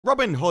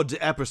Robyn Hood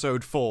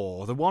episode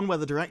 4, the one where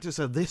the director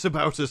said this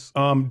about us.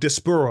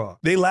 Disparu.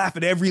 They laugh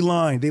at every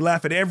line. They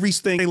laugh at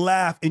everything. They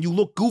laugh and you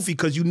look goofy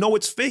because you know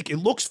it's fake. It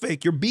looks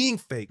fake. You're being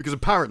fake. Because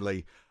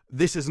apparently,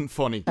 this isn't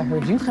funny. I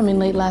heard you come in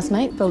late last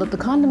night. Filled up the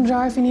condom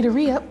jar if you need a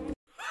re-up.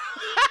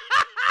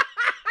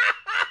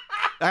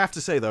 I have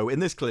to say though, in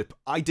this clip,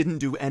 I didn't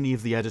do any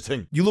of the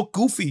editing. You look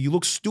goofy. You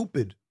look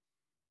stupid.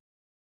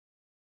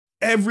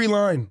 Every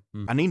line.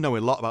 I need know a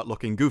lot about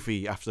looking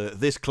goofy after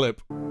this clip.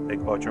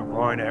 Think about your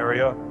groin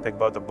area, think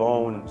about the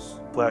bones,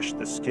 flesh,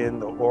 the skin,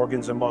 the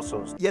organs and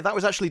muscles. Yeah, that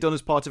was actually done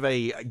as part of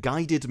a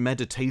guided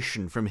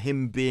meditation from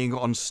him being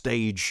on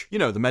stage. You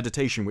know, the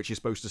meditation which is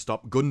supposed to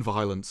stop gun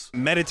violence.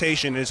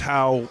 Meditation is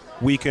how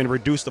we can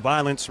reduce the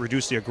violence,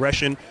 reduce the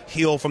aggression,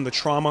 heal from the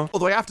trauma.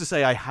 Although I have to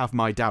say I have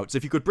my doubts.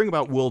 If you could bring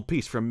about world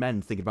peace from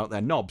men thinking about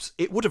their knobs,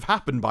 it would have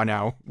happened by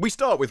now. We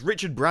start with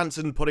Richard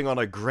Branson putting on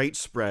a great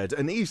spread,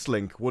 and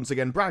Eastlink once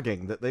again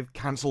bragging that they've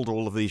cancelled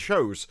all of these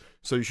shows,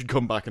 so you should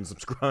come back and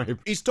subscribe.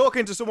 He's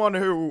talking to someone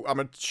who, I'm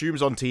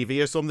assumes on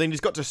TV or something.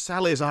 He's got to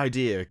sell his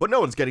idea, but no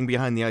one's getting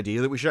behind the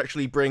idea that we should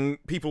actually bring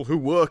people who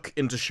work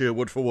into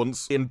Sherwood for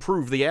once,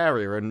 improve the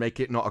area and make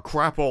it not a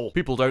crap hole.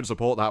 People don't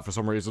support that for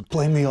some reason.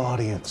 Blame the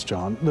audience,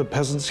 John. The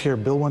peasants hear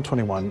Bill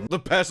 121. The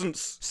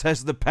peasants,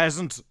 says the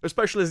peasant.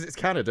 Especially as it's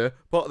Canada,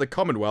 part of the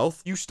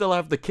Commonwealth, you still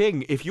have the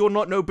king. If you're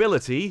not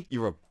nobility,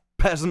 you're a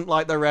peasant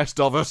like the rest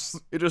of us.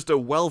 You're just a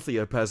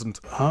wealthier peasant.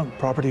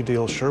 Property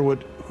deal,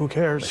 Sherwood. Who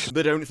cares?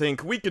 They don't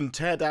think we can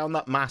tear down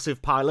that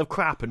massive pile of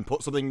crap and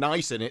put something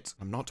nice in it.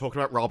 I'm not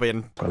talking about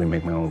Robyn. Probably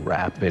make my own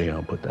rap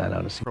video, put that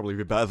out. Probably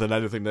be better than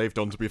anything they've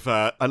done, to be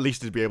fair. At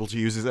least he'd be able to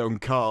use his own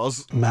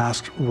cars.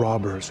 Masked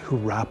robbers who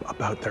rap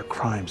about their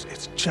crimes.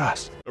 It's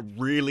just a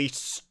really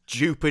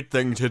stupid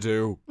thing to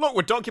do. Look,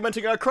 we're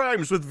documenting our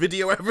crimes with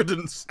video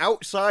evidence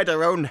outside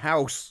our own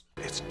house.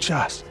 It's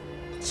just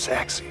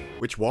sexy.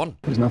 Which one?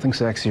 There's nothing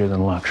sexier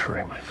than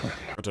luxury, my friend.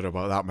 I don't know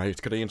about that,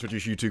 mate. Could I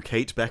introduce you to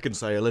Kate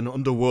Beckinsale in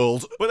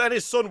Underworld? But then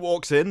his son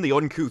walks in, the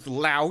uncouth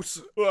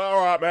louse.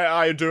 Alright, mate,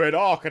 how you doing?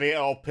 Oh, I can eat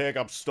old pig,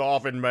 I'm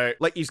starving, mate.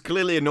 Like, he's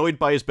clearly annoyed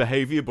by his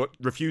behaviour, but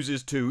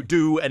refuses to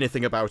do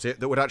anything about it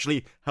that would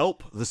actually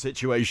help the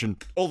situation.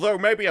 Although,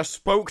 maybe I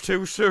spoke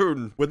too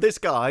soon. When this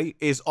guy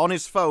is on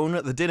his phone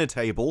at the dinner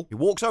table, he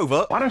walks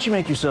over. Why don't you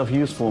make yourself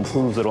useful and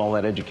prove that all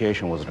that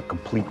education wasn't a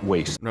complete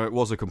waste? No, it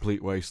was a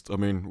complete waste. I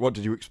mean, what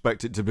did you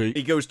expect it to be?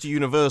 He goes to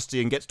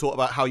university and gets taught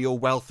about how your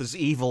wealth is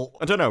evil.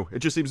 I don't know, it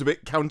just seems a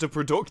bit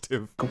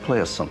counterproductive. Go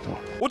play us something.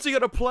 What's he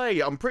gonna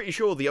play? I'm pretty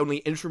sure the only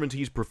instrument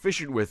he's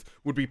proficient with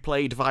would be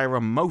played via a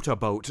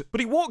motorboat.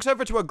 But he walks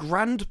over to a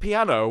grand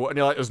piano and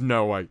you're like, there's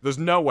no way. There's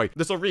no way.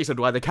 There's a reason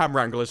why the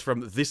camera angle is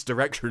from this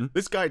direction.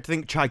 This guy'd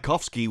think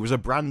Tchaikovsky was a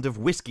brand of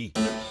whiskey.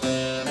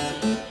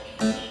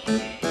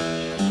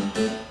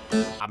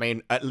 I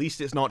mean, at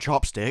least it's not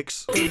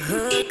chopsticks.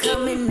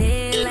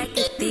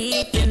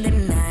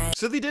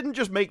 So they didn't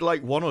just make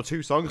like 1 or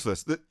 2 songs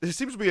this. There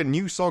seems to be a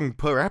new song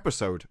per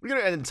episode. We're gonna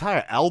get an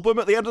entire album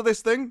at the end of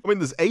this thing? I mean,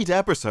 there's 8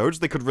 episodes.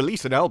 They could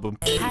release an album.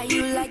 How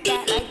you like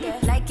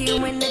that, like you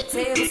when the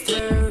tables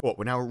turn. What,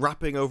 we're now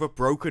rapping over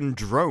broken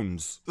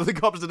drones? The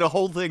cops did a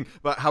whole thing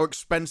about how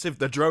expensive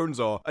the drones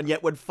are, and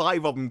yet when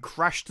 5 of them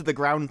crashed to the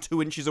ground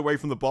 2 inches away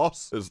from the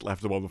boss, just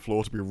left them on the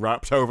floor to be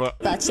rapped over.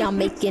 But y'all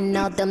making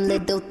all them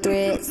little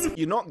threats.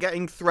 You're not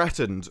getting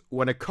threatened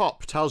when a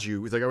cop tells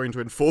you they're going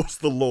to enforce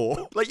the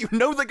law. Like, you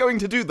know they're going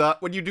to do that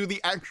when you do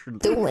the action.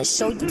 Do and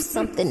show you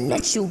something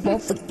that you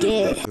won't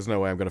forget. There's no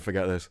way I'm gonna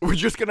forget this. We're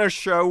just gonna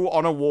show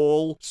on a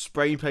wall,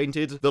 spray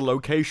painted, the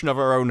location of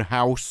our own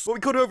house. But we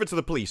cut over to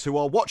the police who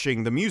are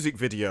watching the music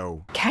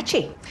video.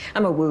 Catchy.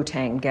 I'm a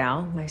Wu-Tang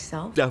gal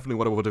myself. Definitely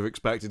what I would have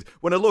expected.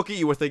 When I look at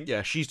you, I think,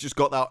 yeah, she's just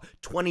got that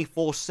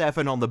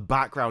 24/7 on the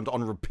background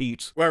on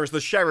repeat. Whereas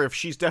the sheriff,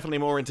 she's definitely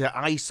more into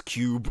Ice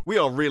Cube. We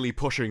are really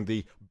pushing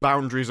the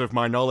boundaries of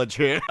my knowledge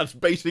here. That's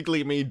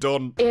basically me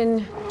done.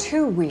 In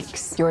 2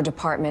 weeks, your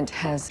department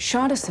has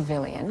shot a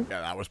civilian.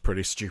 Yeah, that was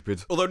pretty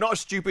stupid. Although not as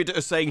stupid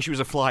as saying she was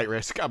a flight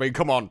risk. I mean,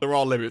 come on, there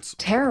are limits.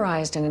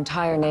 Terrorized an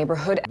entire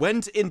neighborhood.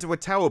 Went into a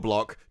tower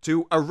block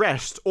to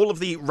arrest all of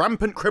the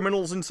rampant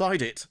criminals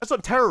inside it. That's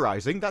not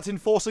terrorizing, that's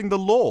enforcing the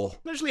law.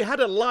 They actually had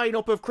a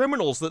lineup of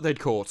criminals that they'd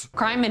caught.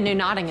 Crime in New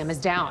Nottingham is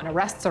down.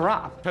 Arrests are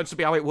up. Tends to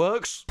be how it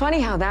works. Funny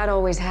how that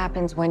always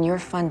happens when your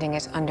funding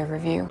is under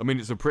review. I mean,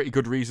 it's a pretty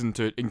good reason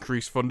to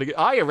increase funding.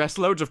 I arrest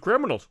loads of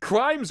criminals.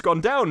 Crime's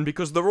gone down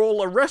because they're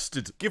all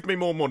arrested. Give me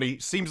more money.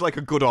 Seems like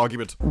a good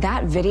argument.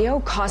 That video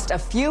cost a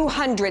few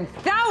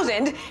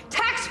 $100,000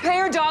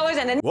 taxpayer dollars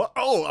and What?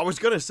 Oh, I was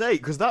gonna say,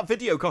 because that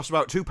video cost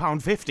about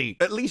 £2.50.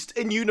 At least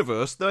in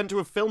universe, they're meant to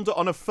have filmed it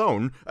on a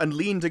phone and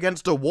leaned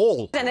against a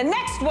wall. And the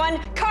next one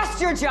cost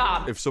your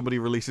job. If somebody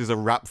releases a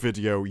rap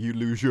video, you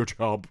lose your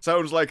job.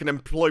 Sounds like an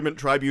employment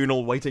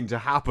tribunal waiting to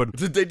happen.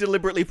 Did they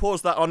deliberately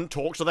pause that on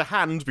talk to the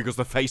hand because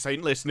the face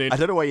ain't listening? I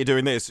don't know why you're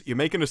doing this. this, you're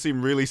making her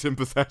seem really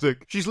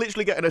sympathetic. She's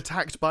literally getting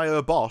attacked by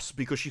her boss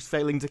because she's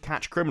failing to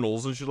catch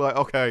criminals, and she's like,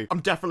 okay,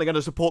 I'm definitely going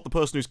to support the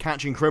person who's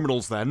catching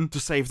criminals then, to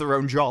save their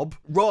own job,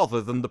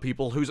 rather than the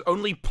people whose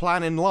only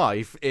plan in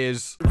life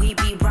is, We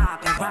be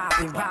robbing.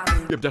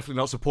 I'm definitely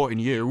not supporting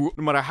you,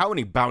 no matter how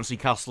many bouncy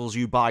castles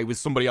you buy with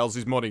somebody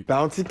else's money.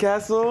 Bouncy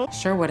castle?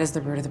 Sherwood is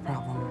the root of the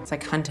problem. It's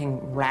like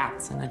hunting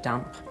rats in a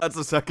dump. That's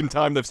the second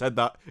time they've said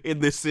that in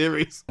this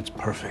series. It's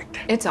perfect.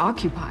 It's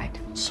occupied.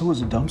 So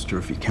is a dumpster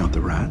if you count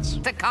the rats.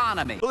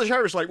 Economy. But the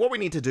sheriff's like, what we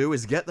need to do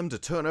is get them to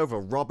turn over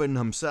Robyn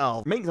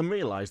himself, make them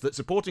realize that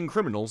supporting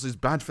criminals is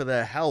bad for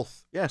their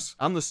health. Yes,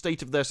 and the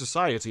state of their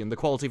society and the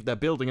quality of their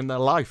building and their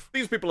life.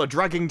 These people are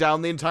dragging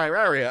down the entire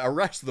area.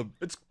 Arrest them.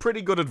 It's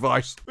pretty good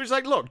advice. But it's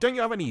like, look, don't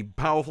you have any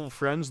powerful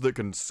friends that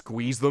can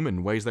squeeze them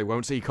in ways they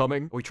won't see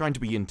coming? Are we trying to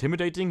be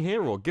intimidating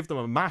here or give them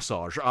a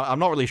massage? I'm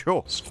not really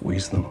sure.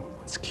 Squeeze them.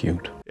 It's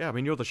cute. Yeah, I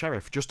mean, you're the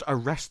sheriff. Just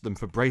arrest them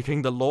for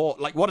breaking the law.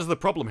 Like, what is the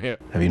problem here?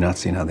 Have you not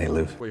seen how they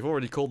live? We've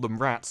already called them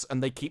rats,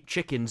 and they keep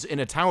chickens in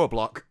a tower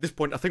block. At this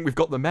point, I think we've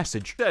got the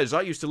message. It says,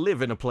 I used to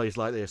live in a place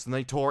like this, and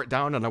they tore it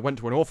down, and I went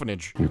to an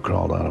orphanage. You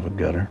crawled out of a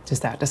gutter. Does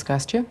that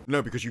disgust you?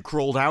 No, because you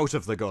crawled out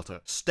of the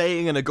gutter.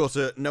 Staying in a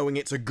gutter, knowing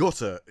it's a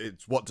gutter,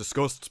 it's what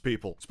disgusts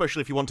people.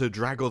 Especially if you want to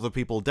drag other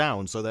people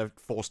down, so they're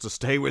forced to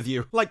stay with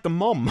you. Like the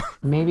mom.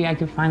 Maybe I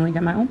could finally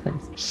get my own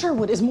place.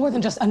 Sherwood is more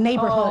than just a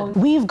neighborhood.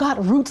 We've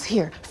got roots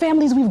here,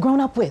 families we've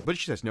grown up with. But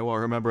she says, no, I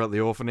remember at the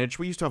orphanage,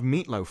 we used to have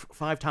meatloaf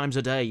 5 times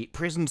a day,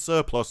 prison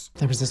surplus.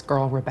 There was this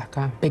girl,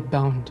 Rebecca,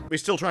 big-boned, We're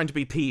still trying to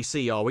be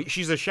PC, are we?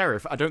 She's a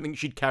sheriff. I don't think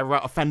she'd care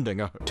about offending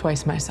her.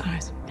 twice my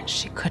size, and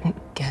she couldn't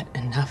get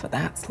enough of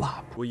that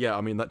slop. Well, yeah,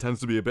 I mean, that tends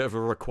to be a bit of a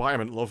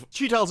requirement, love.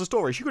 She tells a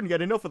story. She couldn't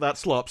get enough of that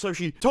slop, so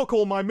she took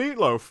all my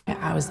meatloaf.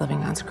 I was living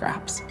on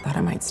scraps. Thought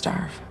I might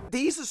starve.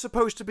 These are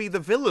supposed to be the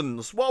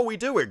villains. What are we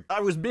doing? I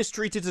was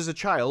mistreated as a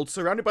child,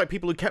 surrounded by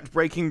people who kept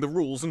breaking the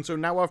rules, and so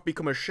now I've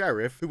become a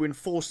sheriff who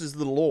enforces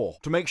the law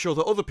to make sure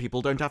that other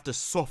people don't have to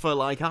suffer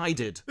like I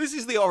did. This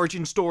is the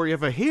origin story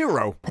of a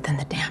hero. But then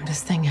the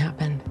damnedest thing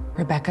happened.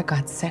 Rebecca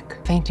got sick,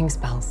 fainting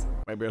spells.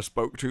 Maybe I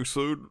spoke too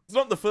soon. It's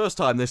not the first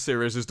time this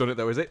series has done it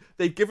though, is it?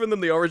 They've given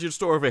them the origin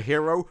story of a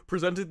hero,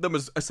 presented them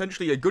as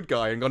essentially a good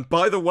guy, and gone,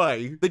 by the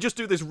way, they just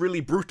do this really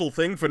brutal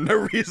thing for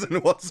no reason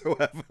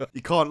whatsoever.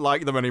 You can't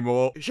like them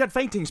anymore. She had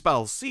fainting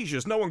spells,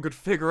 seizures, no one could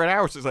figure it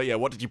out. It's like, yeah,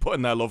 what did you put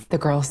in there, love? The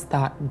girls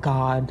thought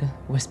God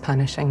was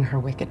punishing her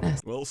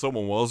wickedness. Well,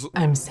 someone was.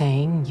 I'm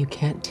saying you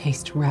can't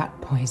taste rat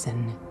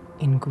poison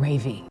in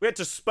gravy. We had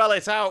to spell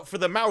it out for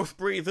the mouth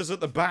breathers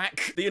at the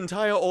back. The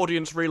entire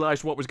audience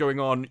realized what was going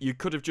on. You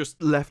could have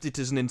just left it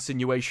as an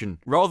insinuation,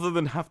 rather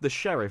than have the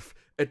sheriff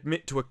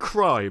admit to a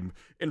crime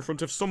in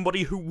front of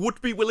somebody who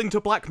would be willing to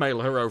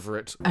blackmail her over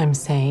it. I'm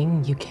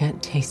saying you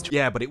can't taste.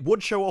 Yeah, but it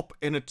would show up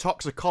in a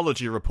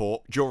toxicology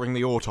report during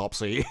the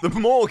autopsy. The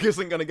morgue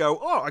isn't going to go,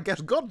 oh, I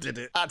guess God did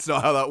it. That's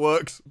not how that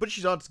works. But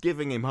she starts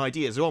giving him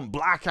ideas on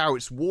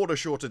blackouts, water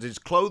shortages,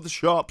 clothes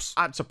shops.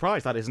 I'm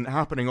surprised that isn't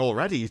happening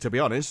already, to be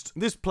honest.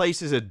 This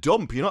place is a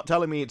dump. You're not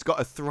telling me it's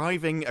got a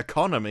thriving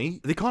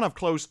economy. They can't have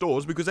closed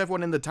stores because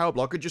everyone in the tower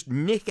block could just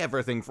nick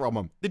everything from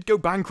them. They'd go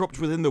bankrupt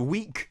within the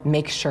week.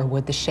 Make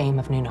Sherwood the shame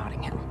of New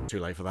Nottingham. Too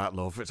late for that,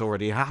 love. It's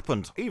already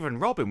happened. Even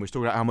Robyn was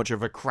talking about how much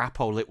of a crap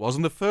hole it was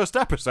in the first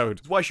episode.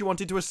 It's why she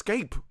wanted to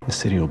escape. The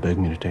city will beg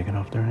me to take it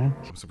off their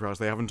hands. I'm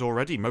surprised they haven't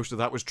already. Most of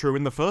that was true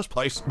in the first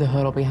place. The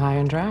hood'll be high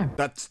and dry.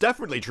 That's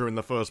definitely true in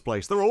the first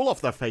place. They're all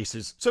off their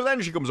faces. So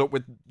then she comes up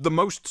with the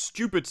most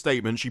stupid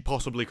statement she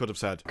possibly could have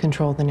said.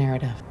 Control the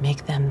narrative.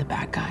 Make them the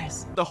bad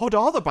guys. The Hood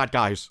are the bad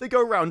guys. They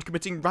go around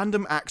committing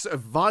random acts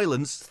of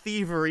violence,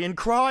 thievery, and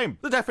crime.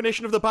 The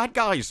definition of the bad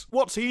guys.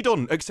 What's he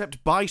done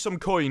except buy some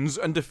coins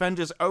and defend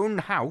his own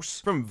house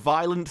from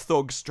violent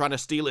thugs trying to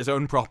steal his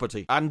own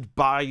property and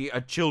buy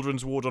a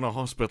children's ward on a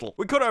hospital?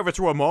 We cut over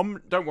to her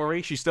mum. Don't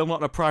worry, she's still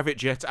not in a private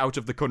jet out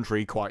of the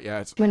country quite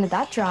yet. When did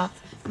that drop?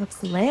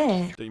 Looks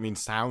lit. Do you mean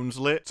sounds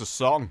lit? It's a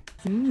song.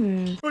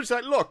 But it's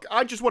like, look,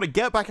 I just want to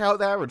get back out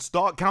there and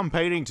start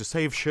campaigning to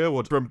save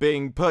Sherwood from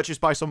being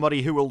purchased by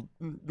somebody who will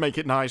make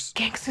it nice.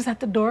 Gangsters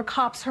at the door,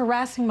 cops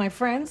harassing my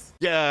friends.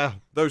 Yeah,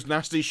 those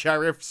nasty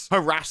sheriffs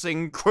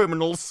harassing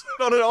criminals.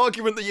 Not an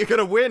argument that you're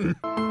gonna win.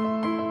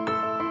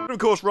 Of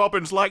course,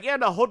 Robyn's like, yeah,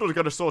 the Hood are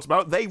going to sort him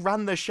out. They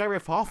ran the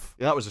sheriff off.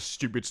 Yeah, that was a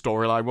stupid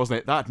storyline, wasn't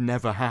it? That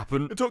never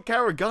happened. It took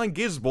care of Guy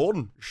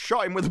Gisborne,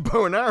 shot him with a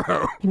bow and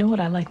arrow. You know what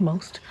I like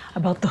most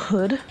about the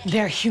Hood?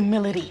 Their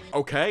humility.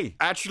 Okay,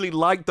 actually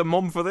like the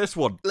mum for this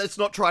one. Let's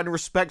not try to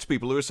respect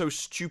people who are so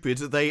stupid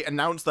that they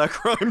announce their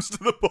crimes to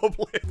the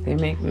public. They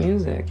make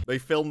music. They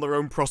film their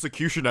own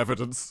prosecution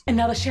evidence. And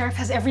now the sheriff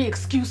has every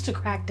excuse to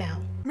crack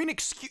down. I mean,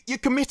 you're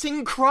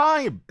committing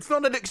crime. It's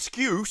not an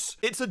excuse.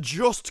 It's a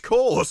just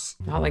cause.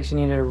 Not like she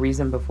needed a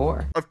reason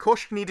before. Of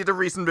course she needed a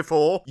reason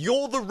before.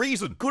 You're the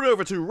reason. Cut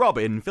over to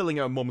Robyn filling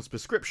her mum's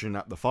prescription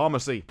at the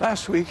pharmacy.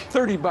 Last week,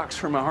 $30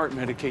 for my heart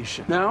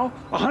medication. Now,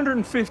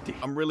 150.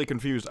 I'm really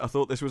confused. I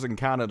thought this was in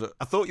Canada.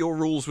 I thought your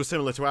rules were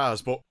similar to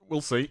ours, but we'll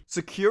see.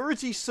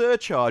 Security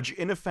surcharge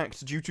in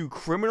effect due to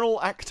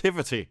criminal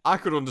activity. I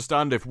could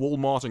understand if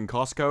Walmart and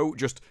Costco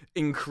just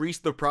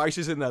increased the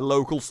prices in their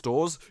local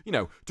stores, you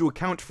know, to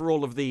account for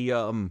all of the,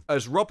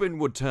 as Robyn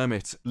would term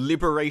it,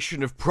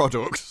 liberation of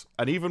products.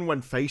 And even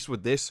when faced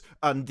with this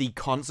and the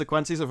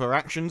consequences of her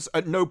actions,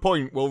 at no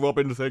point will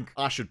Robyn think,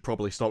 I should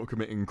probably stop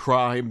committing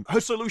crime. Her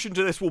solution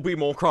to this will be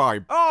more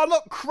crime. Oh,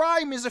 look,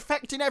 crime is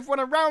affecting everyone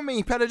around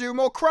me. Better do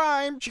more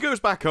crime. She goes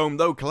back home,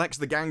 though, collects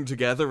the gang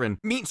together and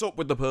meets up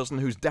with the person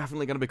who's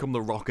definitely going to become the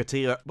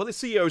Rocketeer. But the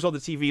CEO's on the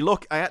TV.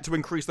 Look, I had to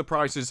increase the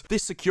prices.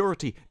 This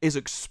security is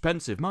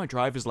expensive. My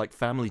drive is like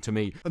family to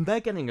me. And they're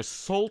getting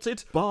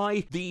assaulted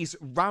by these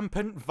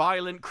rampant,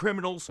 violent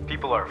criminals.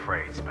 People are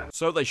afraid, Spencer.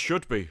 So they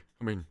should be.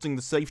 I mean,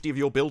 the safety of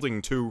your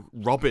building to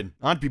Robyn.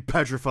 I'd be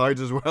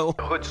petrified as well.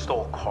 Hood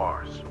stole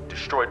cars,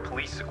 destroyed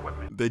police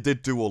equipment. They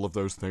did do all of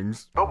those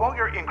things. But won't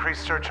your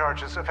increased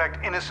surcharges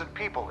affect innocent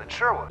people in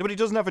Sherwood? Yeah, but he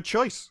doesn't have a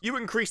choice. You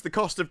increase the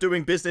cost of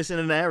doing business in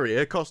an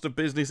area, cost of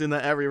business in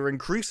that area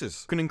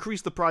increases. You can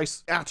increase the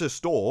price at a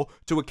store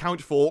to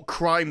account for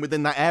crime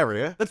within that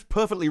area. That's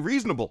perfectly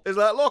reasonable. Is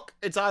that, look,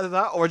 it's either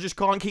that or I just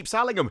can't keep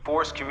selling them.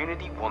 Forest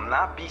community will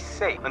not be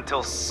safe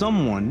until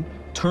someone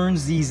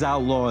turns these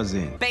outlaws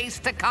in.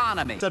 Based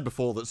economy. I said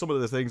before that some of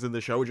the things in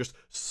the show are just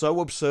so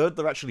absurd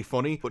they're actually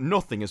funny, but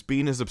nothing has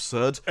been as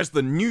absurd as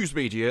the news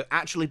media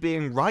actually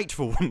being right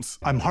for once.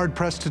 I'm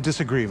hard-pressed to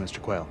disagree,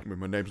 Mr. Quayle. I mean,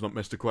 my name's not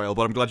Mr. Quayle,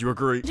 but I'm glad you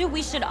agree.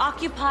 We should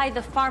occupy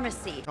the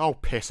pharmacy. Oh,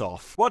 piss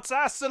off. What's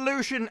our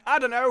solution? I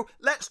don't know.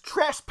 Let's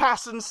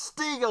trespass and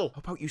steal. How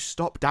about you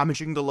stop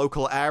damaging the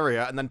local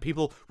area and then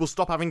people will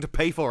stop having to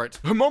pay for it?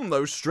 Her mum,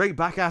 though, straight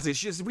back at it.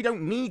 She says, we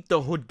don't need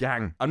the hood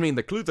gang. I mean,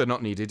 the clue they're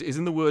not needed is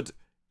in the word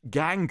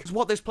gang. Because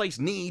what this place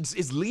needs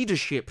is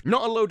leadership,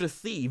 not a load of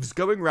thieves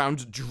going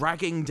around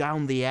dragging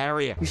down the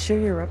area. You sure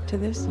you're up to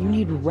this? You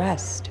need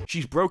rest.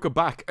 She's broke her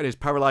back and is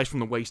paralyzed from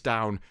the waist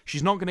down.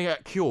 She's not going to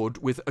get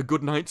cured with a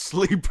good night's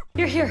sleep.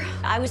 Here.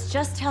 I was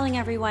just telling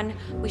everyone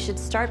we should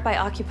start by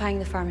occupying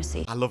the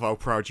pharmacy. I love how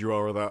proud you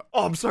are of that.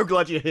 Oh, I'm so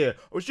glad you're here.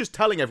 I was just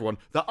telling everyone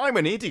that I'm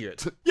an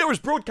idiot. Yeah, I was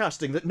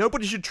broadcasting that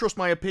nobody should trust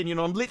my opinion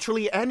on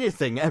literally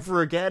anything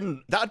ever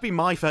again. That'd be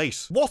my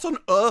face. What on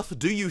earth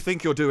do you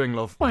think you're doing,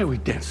 love? Why are we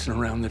dancing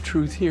around the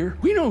truth here?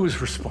 We know who's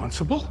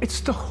responsible.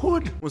 It's the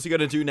Hood. What's he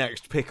gonna do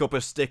next? Pick up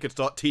a stick and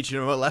start teaching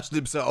him a lesson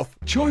himself?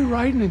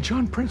 Joyriding in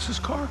John Prince's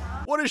car?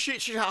 What a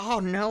shit. She's like, oh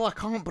no, I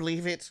can't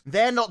believe it.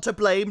 They're not to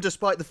blame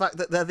despite the fact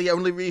that they're the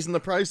only reason the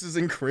prices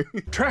increase.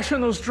 Trashing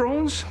those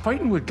drones?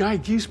 Fighting with Guy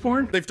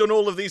Geesborn? They've done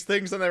all of these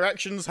things and their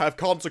actions have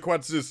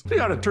consequences. They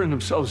ought to turn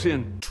themselves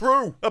in.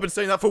 True. I've been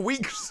saying that for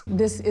weeks.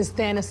 This is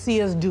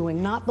Thanasia's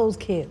doing, not those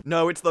kids.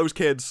 No, it's those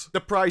kids.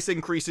 The price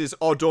increases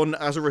are done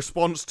as a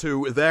response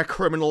to their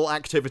criminal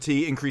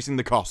activity increasing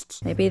the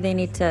costs. Maybe they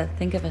need to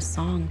think of a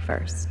song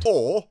first.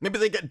 Or maybe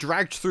they get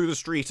dragged through the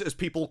street as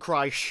people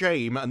cry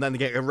shame and then they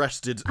get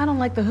arrested. I don't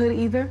like the Hood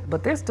either,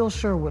 but they're still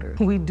Sherwooders.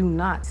 We do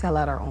not sell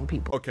out our own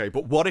people. Okay,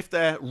 but what if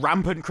they're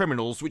rampant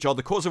criminals, which are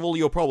the cause of all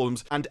your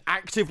problems, and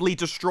actively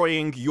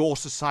destroying your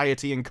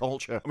society and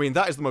culture? I mean,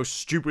 that is the most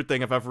stupid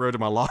thing I've ever heard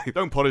in my life.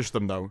 Don't punish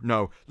them, though.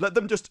 No. Let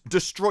them just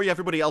destroy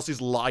everybody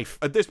else's life.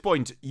 At this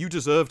point, you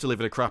deserve to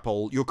live in a crap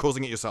hole. You're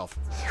causing it yourself.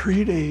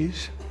 3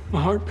 days.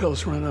 My heart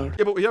pills run out.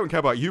 Yeah, but we don't care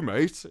about you,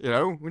 mate. You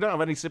know, we don't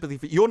have any sympathy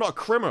for you. You're not a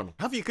criminal.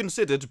 Have you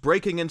considered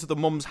breaking into the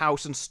mum's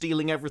house and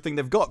stealing everything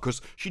they've got? Because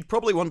she'd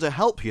probably want to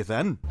help you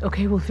then.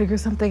 Okay, we'll figure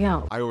something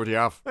out. I already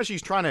have. As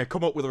she's trying to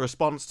come up with a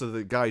response to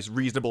the guy's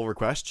reasonable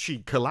request, she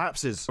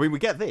collapses. I mean, we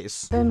get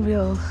this. Then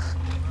we'll...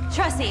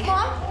 Tressie.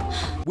 Mom?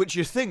 Which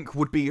you think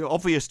would be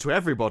obvious to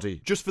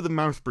everybody, just for the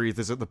mouth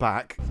breathers at the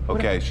back.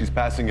 Okay, she's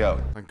passing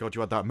out. Thank God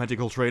you had that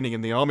medical training in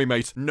the army,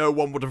 mate. No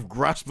one would have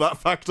grasped that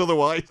fact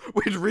otherwise.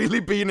 We'd really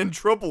been in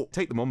trouble.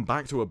 Take the mum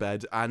back to her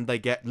bed, and they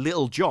get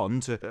little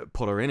John to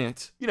put her in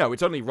it. You know,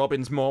 it's only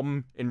Robyn's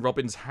mum in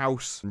Robyn's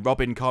house, and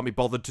Robyn can't be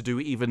bothered to do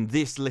even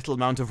this little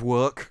amount of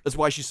work. That's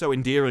why she's so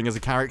endearing as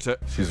a character.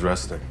 She's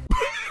resting.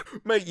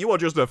 Mate, you are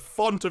just a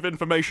font of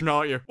information,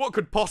 aren't you? What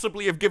could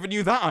possibly have given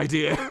you that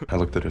idea? I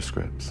looked at her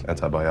scripts.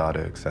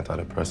 Antibiotics,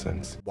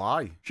 antidepressants.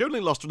 Why? She only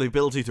lost the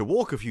ability to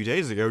walk a few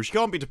days ago. She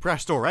can't be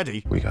depressed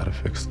already. We gotta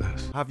fix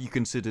this. Have you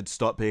considered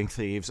stop being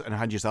thieves and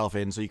hand yourself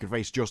in so you can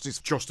face justice?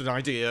 Just an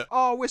idea.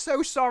 Oh, we're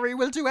so sorry.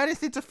 We'll do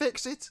anything to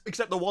fix it.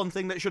 Except the one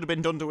thing that should have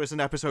been done to us in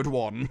episode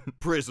 1.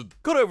 Prison.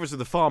 Cut over to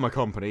the pharma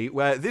company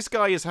where this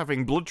guy is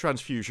having blood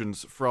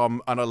transfusions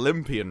from an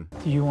Olympian.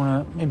 Do you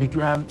want to maybe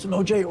grab some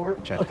OJ or...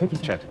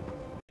 Chet.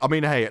 I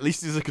mean, hey, at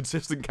least he's a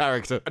consistent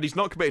character, and he's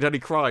not committed any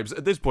crimes.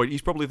 At this point,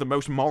 he's probably the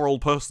most moral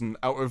person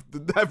out of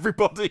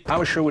everybody.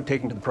 How is Sherwood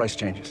taking to the price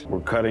changes? We're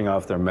cutting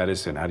off their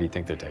medicine. How do you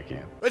think they're taking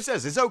it? It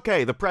says it's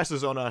okay. The press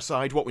is on our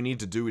side. What we need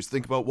to do is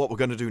think about what we're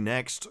going to do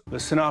next.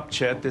 Listen up,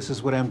 Chet. This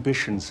is what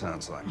ambition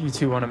sounds like. You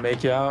two want to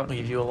make you out,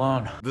 leave you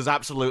alone. There's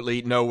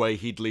absolutely no way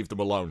he'd leave them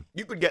alone.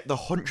 You could get the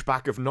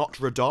hunchback of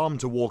Notre Dame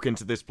to walk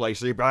into this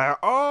place and he'd be like,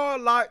 oh,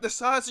 like the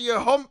size of your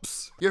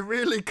humps. You're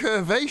really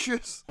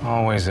curvaceous.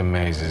 Always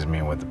amazes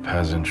me what the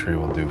peasantry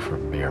will do for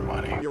beer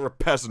money. You're a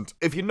peasant.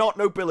 If you're not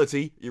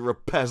nobility, you're a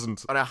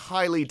peasant. And I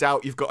highly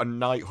doubt you've got a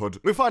knighthood.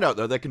 We find out,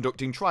 though, they're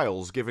conducting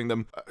trials, giving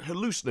them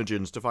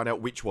hallucinogens to find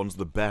out which one's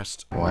the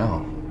best.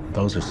 Well,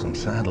 those are some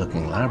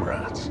sad-looking lab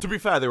rats. To be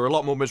fair, they were a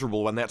lot more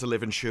miserable when they had to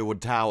live in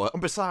Sherwood Tower.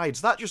 And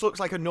besides, that just looks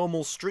like a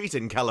normal street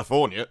in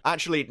California.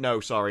 Actually, no,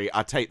 sorry,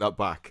 I take that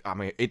back. I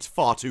mean, it's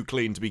far too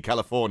clean to be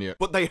California.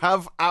 But they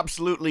have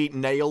absolutely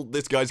nailed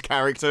this guy's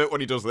character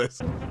when he does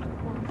this.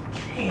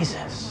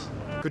 Jesus.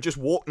 Could just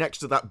walk next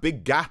to that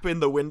big gap in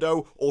the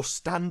window or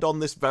stand on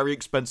this very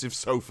expensive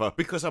sofa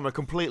because I'm a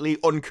completely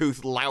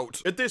uncouth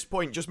lout. At this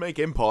point, just make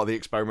him part of the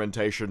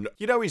experimentation.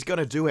 You know he's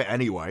gonna do it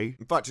anyway.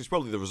 In fact, it's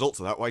probably the results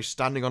of that why he's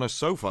standing on a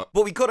sofa.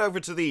 But we cut over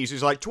to these.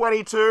 He's like,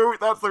 22,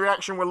 that's the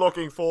reaction we're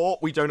looking for.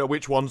 We don't know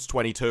which one's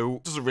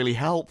 22. Doesn't really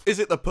help. Is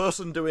it the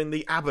person doing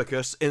the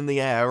abacus in the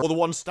air or the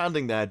one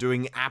standing there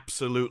doing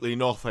absolutely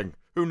nothing?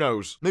 Who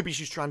knows? Maybe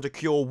she's trying to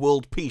cure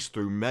world peace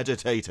through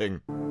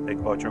meditating.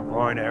 Think about your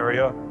groin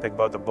area. Think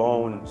about the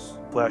bones,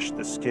 flesh,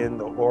 the skin,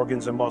 the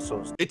organs and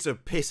muscles. It's a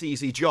piss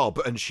easy job,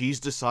 and she's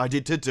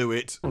decided to do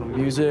it. A little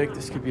music,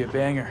 this could be a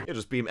banger. You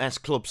just beam S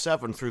Club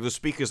 7 through the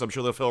speakers. I'm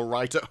sure they'll feel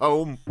right at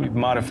home. We've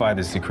modified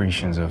the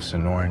secretions of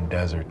Sonoran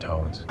desert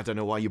toads. I don't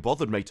know why you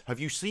bothered, mate. Have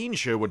you seen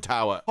Sherwood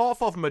Tower?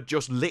 Half of them would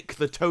just lick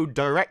the toad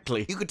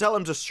directly. You could tell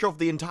them to shove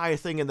the entire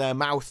thing in their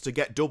mouth to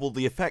get double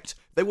the effect.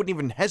 They wouldn't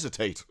even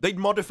hesitate. They'd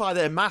modify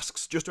their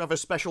masks just to have a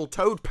special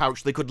toad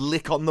pouch they could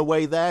lick on the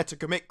way there to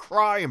commit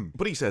crime.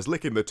 But he says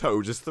licking the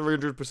toads is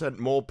 300%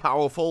 more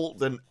powerful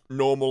than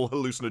normal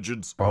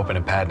hallucinogens. We're hoping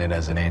to patent it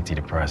as an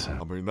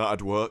antidepressant. I mean,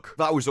 that'd work.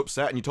 If I was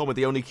upset and you told me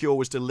the only cure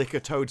was to lick a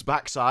toad's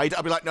backside,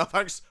 I'd be like, no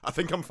thanks, I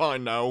think I'm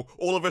fine now.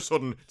 All of a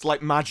sudden, it's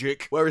like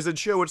magic. Whereas in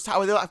Sherwood's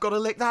Tower, they're like, I've got to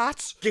lick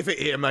that. Give it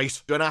here,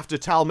 mate. Don't have to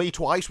tell me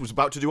twice, was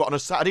about to do it on a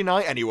Saturday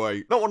night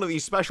anyway. Not one of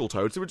these special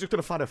toads, they were just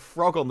gonna find a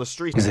frog on the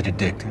street. Is it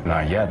addictive?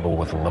 Not yet, but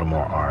with a little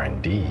more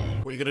R&D.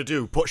 What are you gonna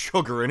do? Put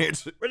sugar in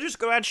it? We're just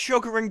gonna add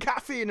sugar and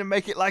caffeine and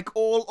make it like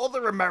all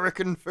other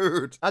American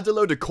food. Add a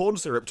load of corn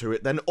syrup to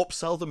it, then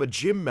upsell them a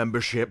gym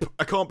membership.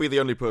 I can't be the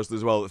only person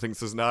as well that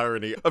thinks there's an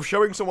irony of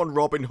showing someone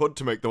Robyn Hood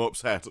to make them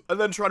upset, and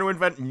then trying to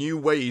invent new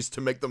ways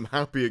to make them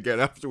happy again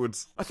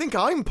afterwards. I think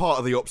I'm part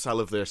of the upsell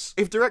of this.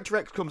 If Director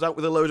X comes out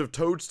with a load of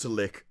toads to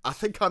lick, I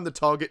think I'm the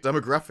target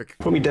demographic.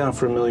 Put me down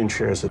for 1 million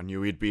shares. I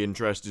knew he'd be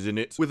interested in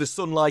it. With a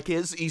son like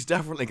his, he's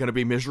definitely going to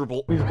be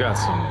miserable. We've got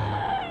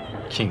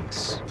some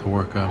kinks to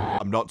work on.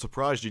 I'm not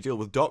surprised you deal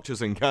with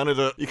doctors in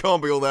Canada. You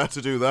can't be all there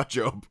to do that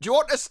job. Do you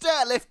want a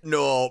stair lift?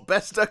 No.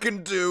 Best I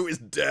can do is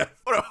death.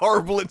 What a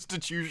horrible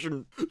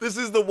institution. This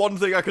is the one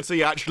thing I could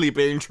see actually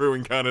being true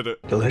in Canada.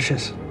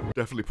 Delicious.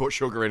 Definitely put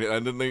sugar in it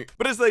then, didn't they?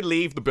 But as they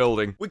leave the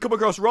building, we come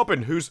across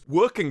Robyn, who's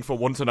working for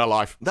once in her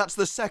life. That's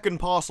the second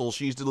parcel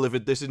she's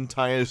delivered this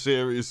entire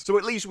series. So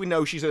at least we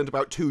know she's earned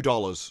about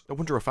 $2. No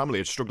wonder her family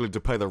is struggling to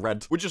pay the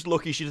rent. We're just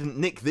lucky she didn't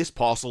nick this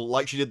parcel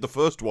like she did the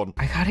first one.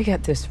 I gotta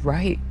get this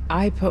right.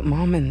 I put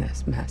Mom in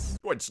this mess.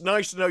 Well, it's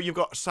nice to know you've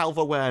got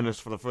self-awareness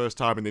for the first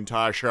time in the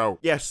entire show.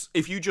 Yes,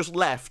 if you just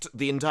left,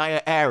 the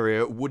entire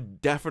area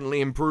would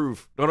definitely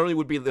improve. Not only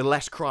would be the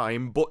less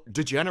crime, but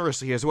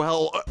degeneracy as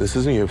well. This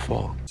isn't your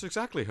fault. It's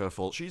exactly her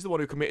fault. She's the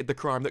one who committed the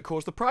crime that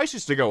caused the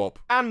prices to go up.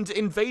 And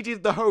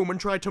invaded the home and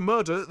tried to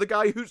murder the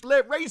guy who's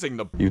raising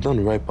them. You've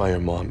done right by your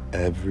mom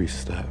every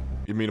step.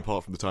 You mean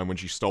apart from the time when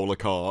she stole a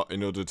car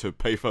in order to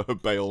pay for her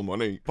bail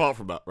money? Apart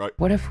from that, right?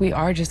 What if we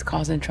are just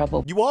causing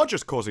trouble? You are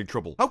just causing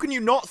trouble. How can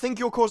you not think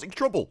you're causing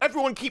trouble?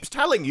 Everyone keeps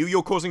telling you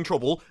you're causing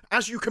trouble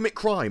as you commit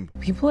crime.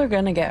 People are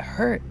gonna get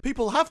hurt.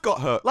 People have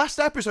got hurt. Last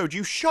episode,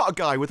 you shot a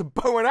guy with a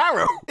bow and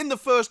arrow. In the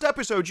first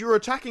episode, you were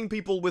attacking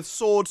people with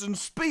swords and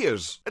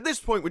spears. At this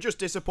point, we're just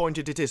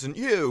disappointed it isn't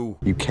you.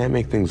 You can't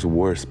make things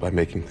worse by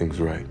making things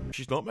right.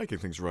 She's not making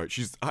things right.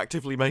 She's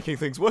actively making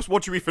things worse.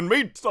 What do you even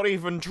mean? It's not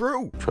even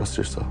true. Trust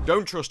yourself.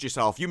 Don't trust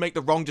yourself. You make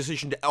the wrong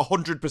decision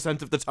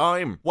 100% of the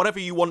time. Whatever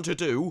you want to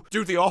do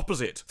the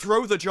opposite.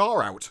 Throw the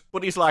jar out.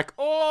 But he's like,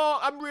 oh,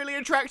 I'm really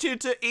attracted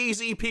to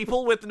easy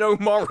people with no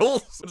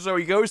morals. So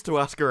he goes to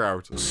ask her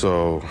out.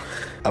 So,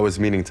 I was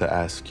meaning to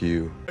ask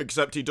you.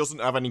 Except he doesn't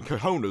have any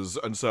cojones,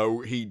 and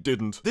so he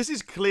didn't. This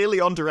is clearly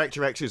on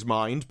Director X's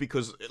mind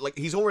because, like,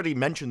 he's already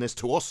mentioned this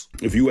to us.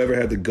 If you ever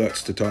had the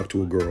guts to talk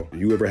to a girl,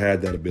 you ever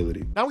had that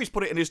ability. Now he's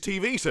put it in his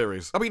TV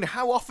series. I mean,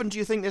 how often do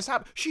you think this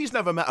happens? She's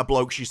never met a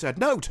bloke she said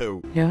no to.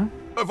 Yeah?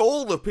 Of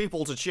all the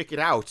people to check it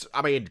out,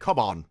 I mean, come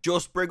on.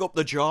 Just bring up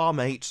the jar,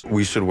 mate.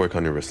 We should work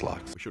on your wrist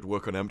locks. We should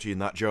work on emptying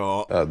that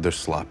jar. They're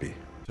sloppy.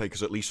 take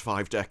us at least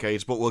 5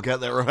 decades, but we'll get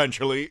there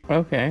eventually.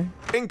 Okay.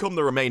 In come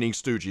the remaining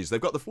stooges.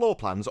 They've got the floor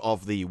plans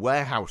of the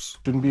warehouse.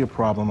 Shouldn't be a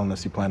problem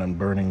unless you plan on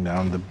burning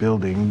down the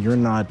building. You're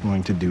not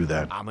going to do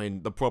that. I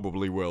mean, they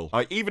probably will.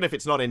 Even if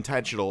it's not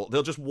intentional,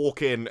 they'll just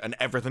walk in and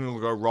everything will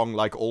go wrong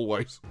like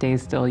always.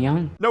 Days still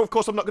young. No, of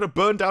course I'm not going to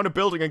burn down a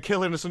building and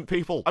kill innocent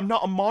people. I'm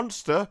not a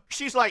monster.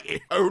 She's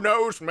like, who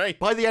knows me?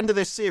 By the end of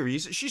this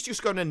series, she's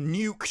just going to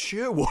nuke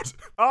Sherwood.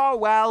 Oh,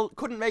 well,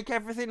 couldn't make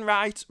everything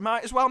right.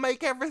 Might as well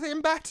make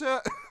everything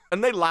better.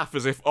 And they laugh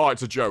as if, oh,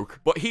 it's a joke.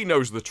 But he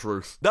knows the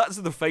truth. That's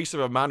the face of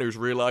a man who's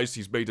realized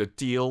he's made a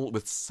deal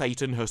with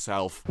Satan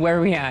herself. Where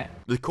are we at?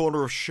 The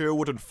corner of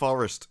Sherwood and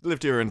Forest.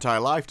 Lived here her entire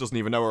life, doesn't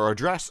even know her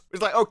address.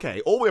 It's like, okay,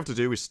 all we have to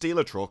do is steal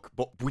a truck,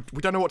 but we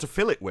don't know what to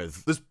fill it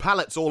with. There's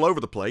pallets all over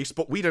the place,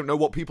 but we don't know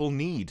what people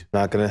need.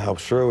 Not gonna help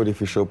Sherwood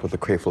if you show up with a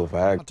crate full of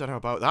I ag. don't know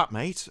about that,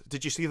 mate.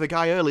 Did you see the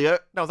guy earlier?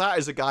 Now that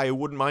is a guy who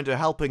wouldn't mind a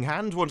helping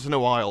hand once in a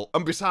while.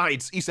 And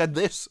besides, he said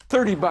this.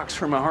 $30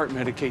 for my heart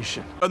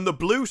medication. And the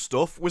blue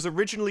stuff was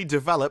originally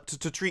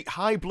developed to treat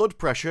high blood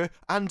pressure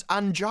and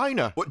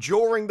angina. But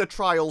during the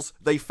trials,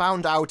 they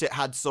found out it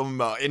had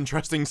some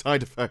interesting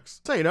side effects.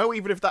 So, you know,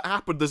 even if that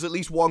happened, there's at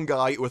least one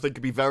guy who I think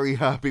could be very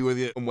happy with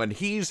it. And when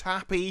he's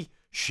happy,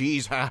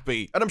 she's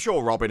happy. And I'm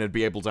sure Robyn would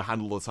be able to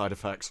handle the side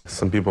effects.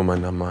 Some people might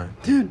not mind.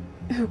 Dude,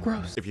 ew,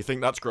 gross. If you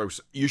think that's gross,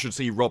 you should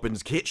see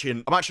Robyn's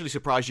kitchen. I'm actually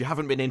surprised you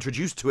haven't been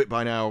introduced to it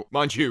by now.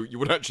 Mind you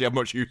would actually have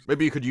much use.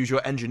 Maybe you could use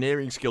your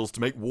engineering skills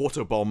to make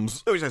water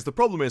bombs. So he says the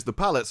problem is the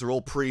pallets are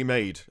all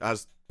pre-made,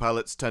 as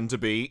pallets tend to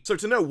be. So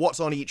to know what's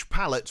on each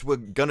pallet, we're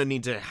gonna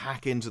need to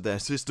hack into their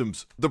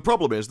systems. The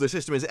problem is the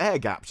system is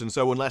air-gapped, and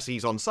so unless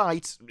he's on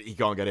site, he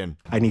can't get in.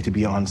 I need to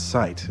be on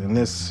site, and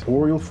this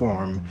corporeal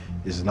form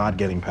is not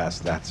getting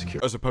past that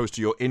security. As opposed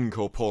to your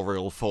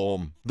incorporeal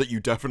form that you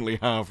definitely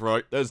have,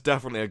 right? There's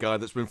definitely a guy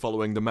that's been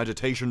following the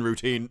meditation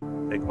routine.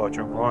 Think about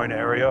your groin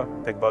area,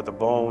 think about the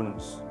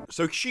bones.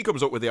 So she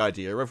comes up with the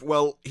idea of,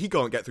 well, he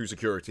can't get through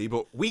security,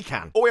 but we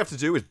can. All we have to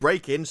do is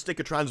break in,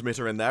 stick a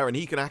transmitter in there, and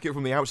he can hack it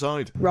from the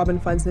outside. Robyn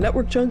finds the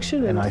network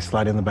junction And I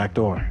slide in the back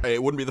door. Hey,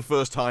 it wouldn't be the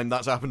first time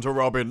that's happened to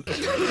Robyn.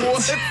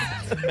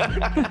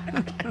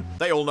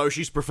 They all know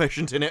she's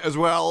proficient in it as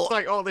well.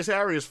 Like, oh, this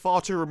area is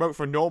far too remote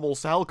for normal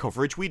cell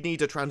coverage. We'd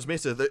need a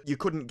transmitter that you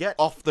couldn't get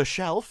off the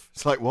shelf.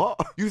 It's like, what?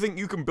 You think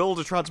you can build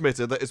a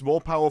transmitter that is more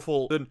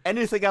powerful than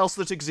anything else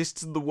that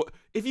exists in the world?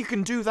 If you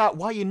can do that,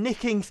 why are you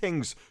nicking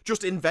things?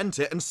 Just invent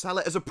it and sell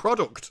it as a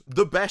product.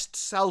 The best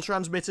cell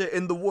transmitter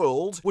in the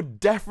world would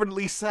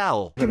definitely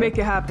sell. You make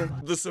it happen.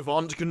 The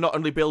savant can not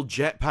only build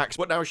jetpacks,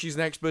 but now she's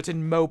an expert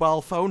in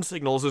mobile phone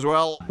signals as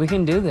well. We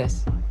can do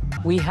this.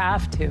 We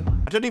have to.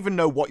 I don't even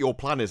know what your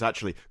plan is,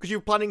 actually, because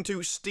you're planning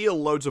to steal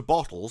loads of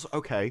bottles.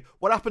 Okay,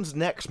 what happens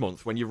next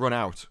month when you run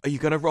out? Are you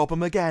going to rob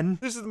them again?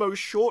 This is the most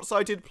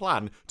short-sighted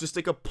plan to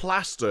stick a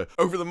plaster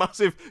over the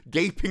massive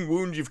gaping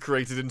wound you've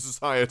created in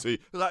society.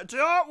 Like,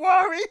 don't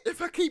worry,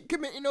 if I keep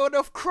committing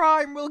enough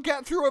crime, we'll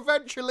get through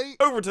eventually.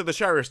 Over to the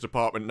sheriff's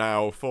department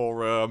now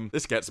for,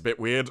 this gets a bit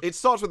weird. It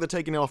starts with the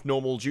taking off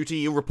normal duty.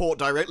 You report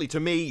directly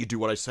to me, you do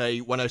what I say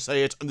when I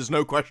say it, and there's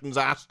no questions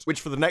asked, which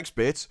for the next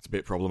bit, it's a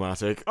bit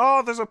problematic.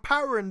 Oh, there's a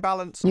power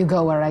imbalance. You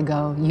go where I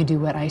go, you do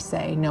what I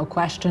say. No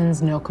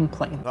questions, no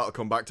complaints. That'll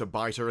come back to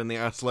bite her in the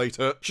ass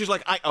later. She's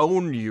like, I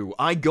own you.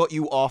 I got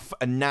you off,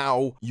 and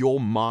now you're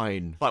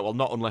mine. Like, well,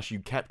 not unless you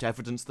kept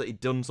evidence that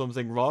he'd done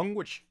something wrong,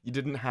 which you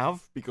didn't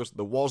have, because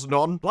there was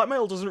none.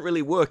 Blackmail doesn't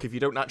really work if you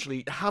don't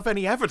actually have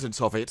any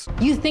evidence of it.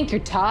 You think you're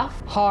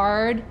tough,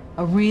 hard,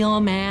 a real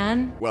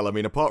man? Well, I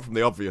mean, apart from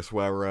the obvious,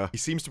 where he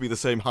seems to be the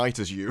same height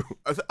as you,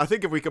 I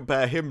think if we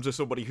compare him to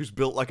somebody who's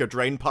built like a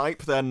drain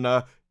pipe, then,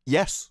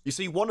 yes. You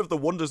see, one of the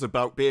wonders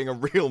about being a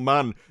real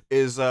man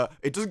is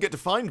it doesn't get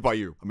defined by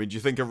you. I mean, do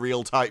you think a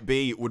real type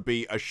B would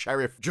be a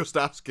sheriff just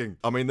asking?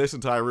 I mean, this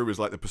entire room is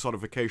like the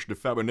personification of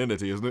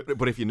femininity, isn't it?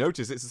 But if you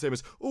notice, it's the same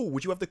as, oh,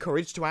 would you have the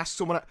courage to ask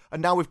someone?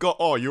 And now we've got,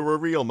 oh, you're a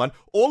real man.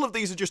 All of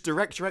these are just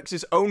Director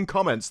X's own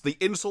comments, the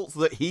insults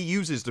that he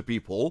uses to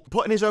people,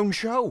 put in his own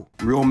show.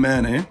 Real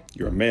man, eh?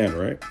 You're a man,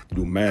 right? You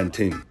do man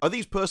thing. Are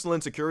these personal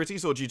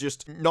insecurities, or do you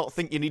just not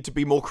think you need to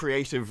be more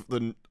creative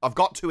than, I've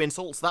got 2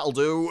 insults, that'll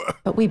do?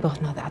 But we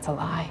both know that's a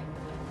lie.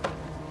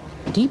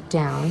 Deep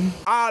down,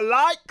 I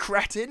like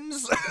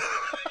cretins.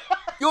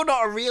 You're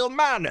not a real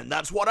man, and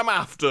that's what I'm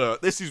after.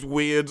 This is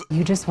weird.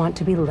 You just want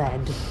to be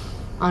led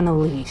on a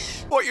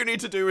leash. What you need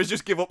to do is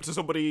just give up to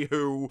somebody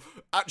who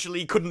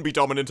actually couldn't be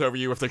dominant over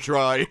you if they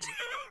tried.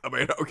 I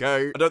mean,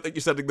 okay. I don't think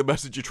you're sending the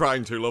message you're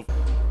trying to, love.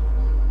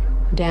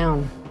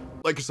 Down.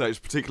 Like I say, it's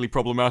particularly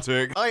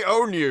problematic. I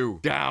own you.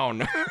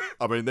 Down.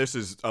 I mean, this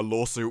is a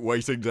lawsuit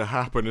waiting to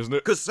happen, isn't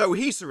it? Because so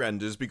he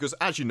surrenders because,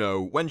 as you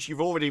know, when you've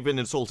already been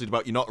insulted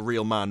about you're not a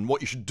real man, what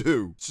you should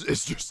do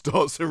is just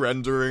start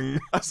surrendering.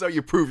 That's how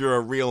you prove you're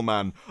a real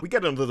man. We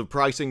get under the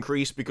price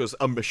increase because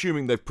I'm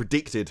assuming they've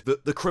predicted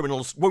that the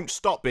criminals won't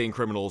stop being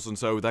criminals, and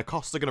so their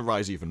costs are going to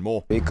rise even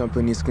more. Big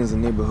company skins the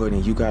neighborhood,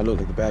 and you gotta look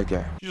like the bad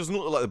guy. She doesn't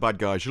look like the bad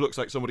guy. She looks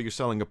like somebody who's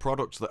selling a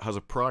product that has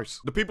a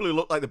price. The people who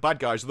look like the bad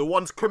guys are the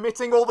ones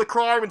committing all the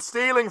crime and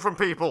stealing from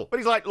people. But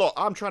he's like, look,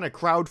 I'm trying to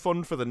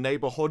crowdfund for the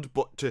neighborhood,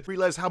 but to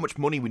realize how much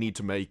money we need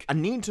to make, I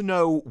need to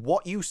know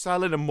what you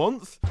sell in a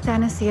month.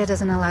 Thanasia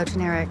doesn't allow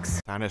generics.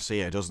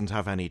 Thanasia doesn't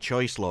have any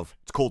choice, love.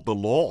 It's called the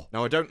law.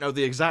 Now, I don't know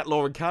the exact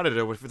law in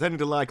Canada, but if it's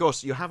anything like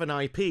us, you have an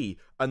IP,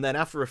 and then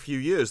after a few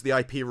years, the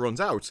IP runs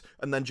out,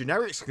 and then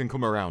generics can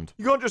come around.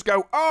 You can't just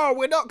go, oh,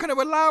 we're not going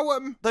to allow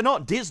them. They're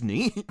not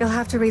Disney. You'll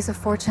have to raise a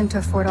fortune to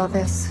afford all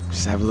this.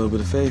 Just have a little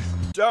bit of faith.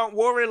 Don't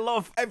worry,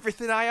 love.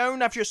 Everything I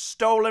own, I've just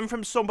stolen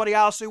from somebody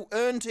else who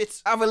earned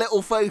it. Have a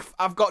little faith.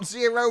 I've got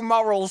zero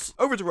morals.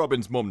 Over to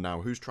Robyn's mum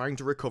now, who's trying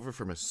to recover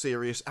from a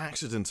serious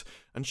accident,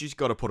 and she's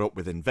got to put up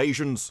with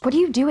invasions. What are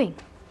you doing?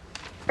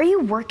 Are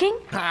you working?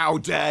 How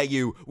dare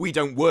you? We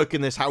don't work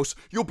in this house.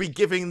 You'll be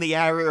giving the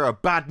area a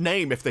bad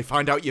name if they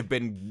find out you've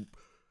been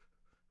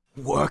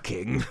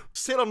working.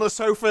 Sit on the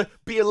sofa,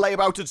 be a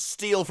layabout and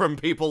steal from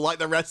people like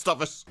the rest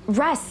of us.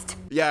 Rest.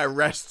 Yeah,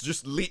 rest.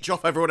 Just leech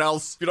off everyone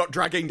else. You're not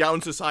dragging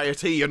down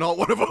society. You're not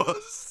one of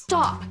us.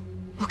 Stop,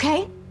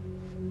 okay?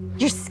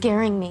 You're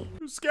scaring me.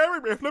 You're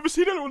scaring me. I've never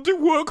seen anyone do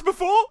work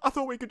before. I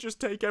thought we could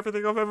just take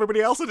everything off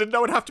everybody else. I didn't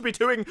know I'd have to be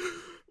doing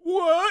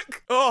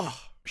work. Oh.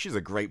 She's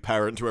a great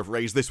parent to have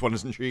raised this one,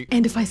 isn't she?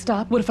 And if I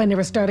stop, what if I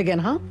never start again,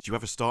 huh? Did you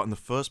ever start in the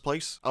first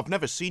place? I've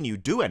never seen you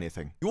do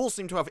anything. You all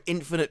seem to have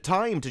infinite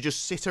time to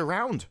just sit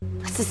around.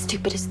 That's the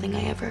stupidest thing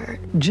I ever heard.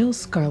 Jill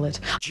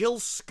Scarlett. Jill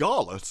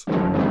Scarlett?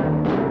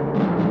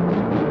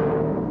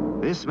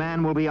 This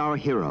man will be our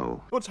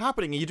hero. What's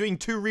happening? Are you doing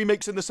 2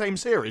 remakes in the same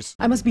series?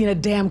 I must be in a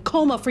damn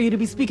coma for you to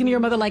be speaking to your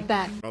mother like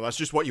that. Oh, that's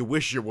just what you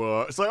wish you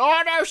were. It's like,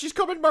 oh no, she's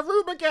come in my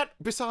room again.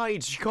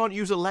 Besides, she can't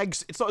use her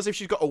legs. It's not as if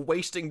she's got a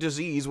wasting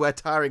disease where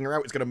tiring her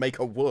out is going to make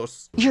her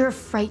worse. You're a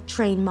freight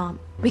train, Mom.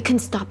 We can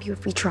stop you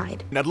if we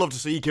tried. And I'd love to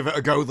see you give it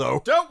a go,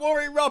 though. Don't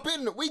worry,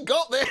 Robyn. We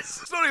got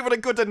this. It's not even a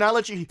good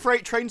analogy.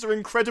 Freight trains are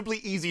incredibly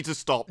easy to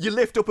stop. You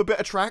lift up a bit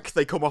of track,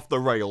 they come off the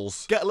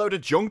rails. Get a load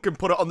of junk and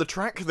put it on the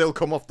track, they'll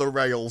come off the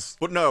rails.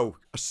 But no,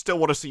 I still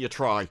want to see you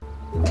try.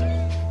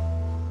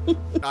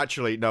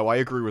 Actually, no, I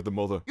agree with the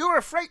mother. You're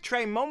a freight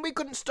train, Mum. We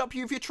couldn't stop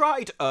you if you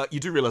tried.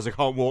 You do realise I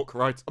can't walk,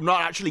 right? I'm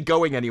not actually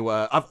going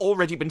anywhere. I've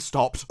already been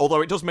stopped.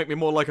 Although it does make me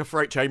more like a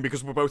freight train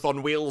because we're both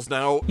on wheels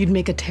now. You'd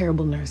make a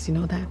terrible nurse, you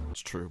know that?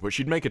 It's true, but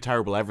she'd make a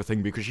terrible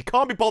everything because she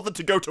can't be bothered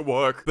to go to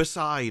work.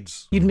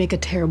 Besides... You'd make a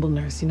terrible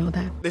nurse, you know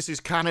that? This is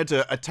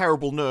Canada. A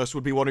terrible nurse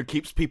would be one who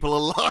keeps people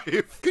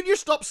alive. Can you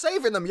stop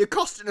saving them? You're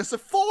costing us a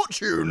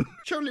fortune.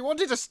 She only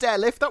wanted a stair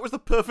lift. That was the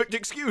perfect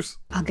excuse.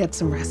 I'll get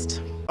some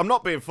rest. I'm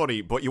not being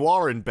funny, but you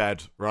are in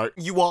bed, right?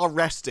 You are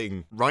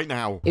resting right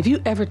now. If you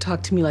ever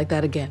talk to me like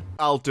that again,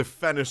 I'll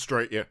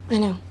defenestrate you. I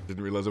know.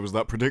 Didn't realize it was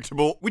that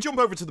predictable. We jump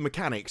over to the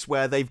mechanics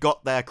where they've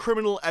got their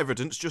criminal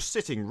evidence just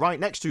sitting right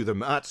next to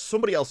them at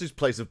somebody else's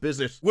place of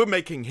business. We're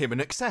making him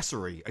an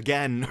accessory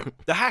again.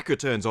 The hacker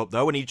turns up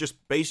though and he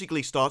just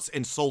basically starts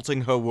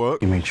insulting her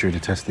work. You make sure to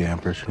test the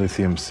amperage.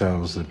 Lithium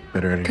cells are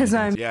better at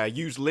it. Yeah,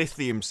 use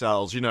lithium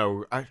cells, you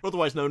know,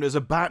 otherwise known as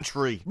a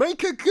battery.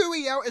 Make a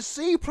GUI out of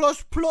C++.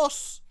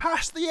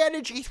 Pass the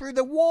energy through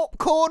the warp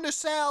corner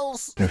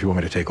cells. If you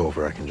want me to take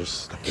over, I can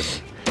just step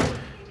in.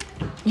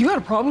 You got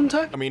a problem,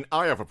 Tuck? I mean,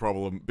 I have a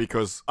problem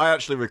because I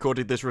actually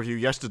recorded this review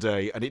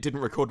yesterday and it didn't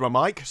record my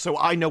mic, so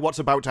I know what's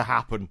about to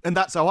happen. And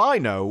that's how I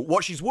know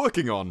what she's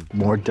working on.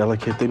 More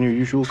delicate than your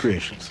usual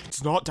creations.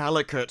 It's not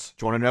delicate.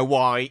 Do you want to know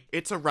why?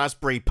 It's a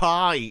Raspberry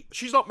Pi.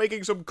 She's not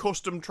making some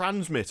custom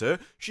transmitter.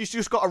 She's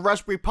just got a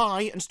Raspberry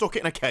Pi and stuck it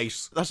in a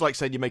case. That's like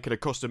saying you're making a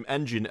custom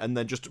engine and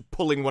then just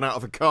pulling one out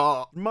of a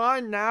car.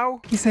 Mine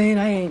now. You saying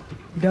I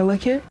ain't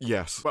delicate?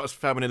 Yes, about as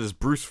feminine as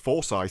Bruce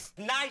Forsyth.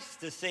 Nice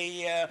to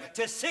see you.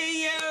 To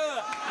see you.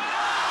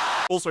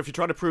 Also, if you're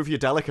trying to prove you're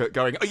delicate,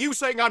 going, are you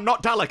saying I'm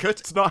not delicate?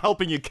 It's not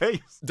helping your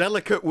case.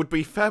 Delicate would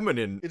be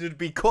feminine. It'd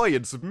be coy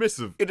and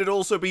submissive. It'd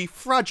also be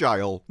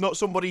fragile, not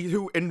somebody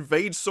who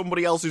invades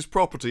somebody else's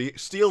property,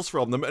 steals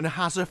from them, and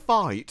has a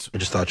fight. I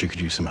just thought you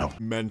could use some help.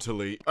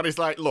 Mentally. And it's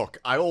like, look,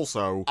 I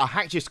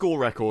hacked your school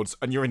records,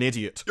 and you're an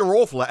idiot. You're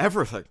awful at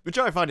everything. Which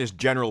I find is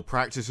general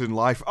practice in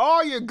life.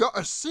 Oh, you got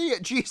a C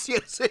at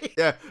GCSE.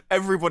 Yeah,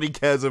 everybody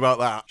cares about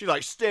that. She's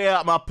like, stay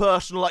out of my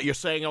personal life. You're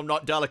saying I'm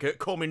not delicate.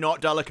 Call me not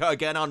delicate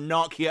again. I'll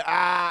knock you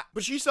out.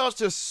 But she starts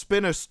to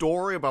spin a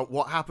story about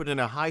what happened in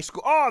her high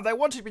school. Oh, they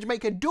wanted me to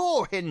make a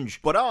door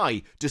hinge. But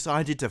I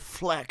decided to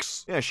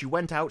flex. Yeah, she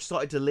went out,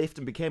 started to lift,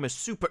 and became a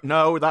super...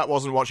 No, that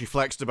wasn't what she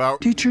flexed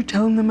about. Teacher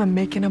telling them I'm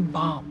making a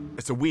bomb.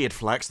 It's a weird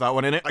flex, that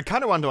one, innit? I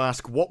kind of want to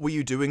ask, what were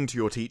you doing to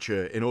your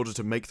teacher in order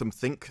to make them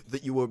think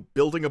that you were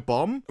building a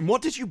bomb? And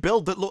what did you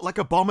build that looked like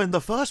a bomb in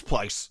the first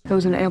place? It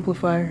was an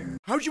amplifier.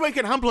 How'd you make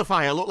an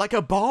amplifier look like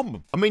a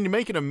bomb? I mean, you're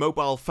making a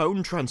mobile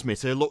phone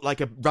transmitter look like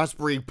a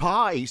Raspberry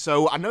Pi,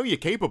 so I know you're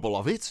capable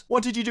of it.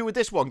 What did you do with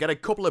this one? Get a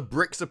couple of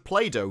bricks of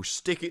Play-Doh,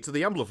 stick it to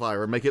the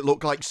amplifier and make it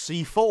look like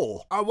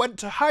C4. I went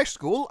to high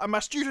school and my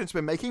students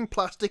were making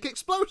plastic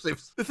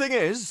explosives. The thing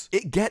is,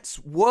 it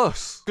gets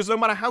worse. Because no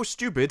matter how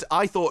stupid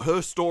I thought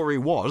her story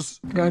was...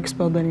 Got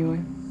expelled anyway.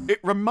 It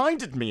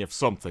reminded me of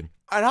something.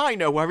 And I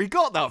know where he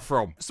got that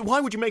from. So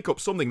why would you make up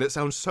something that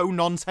sounds so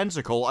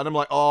nonsensical? And I'm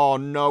like, oh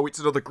no, it's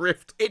another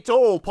grift. It's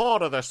all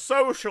part of the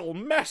social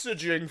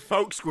messaging,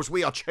 folks, because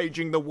we are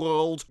changing the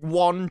world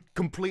one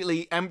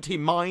completely empty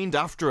mind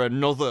after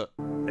another.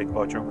 Think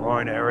about your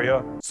groin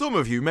area. Some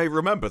of you may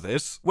remember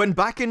this. When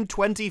back in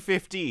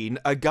 2015,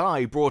 a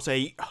guy brought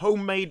a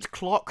homemade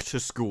clock to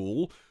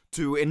school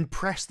to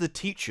impress the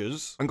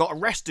teachers and got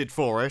arrested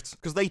for it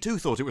because they too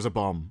thought it was a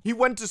bomb. He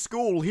went to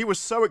school, he was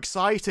so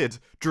excited,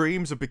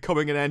 dreams of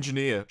becoming an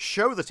engineer.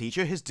 Show the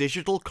teacher his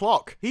digital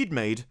clock he'd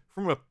made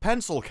from a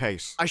pencil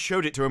case. I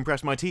showed it to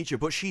impress my teacher,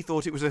 but she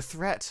thought it was a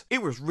threat.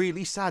 It was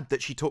really sad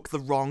that she took the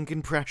wrong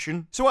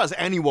impression. So as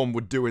anyone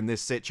would do in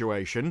this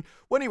situation,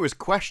 when he was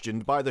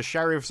questioned by the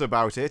sheriffs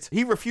about it,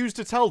 he refused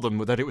to tell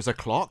them that it was a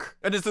clock.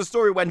 And as the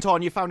story went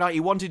on, you found out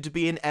he wanted to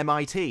be in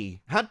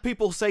MIT, had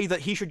people say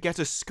that he should get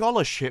a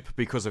scholarship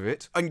because of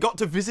it, and got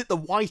to visit the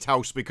White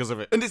House because of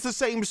it. And it's the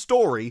same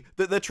story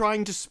that they're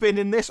trying to spin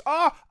in this.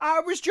 Oh,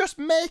 I was just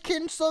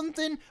making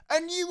something,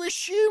 and you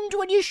assumed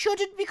when you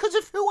shouldn't because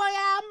of who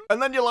I am.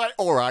 And then you're like,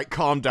 alright,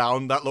 calm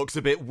down, that looks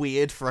a bit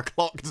weird for a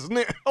clock, doesn't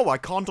it? Oh, I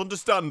can't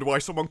understand why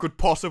someone could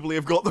possibly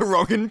have got the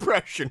wrong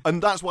impression.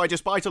 And that's why,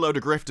 despite a load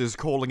of grifters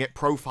calling it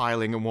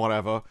profiling and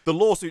whatever, the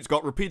lawsuits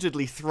got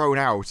repeatedly thrown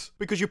out,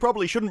 because you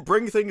probably shouldn't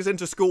bring things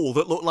into school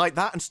that look like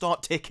that and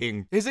start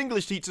ticking. His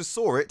English teacher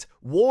saw it,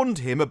 warned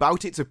him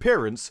about its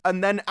appearance,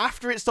 and then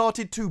after it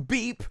started to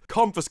beep,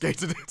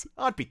 confiscated it.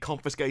 I'd be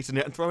confiscating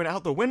it and throwing it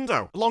out the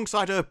window,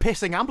 alongside a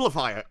pissing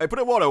amplifier.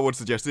 But what I would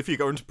suggest, if you're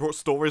going to put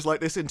stories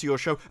like this into your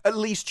show, at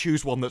least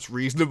choose one that's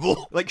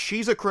reasonable. Like,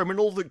 she's a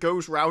criminal that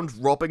goes around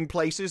robbing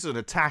places and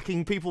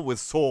attacking people with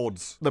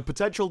swords. The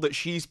potential that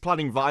she's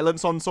planning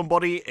violence on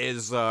somebody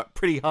is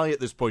pretty high at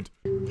this point.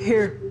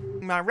 Here.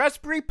 My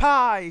Raspberry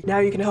Pi! Now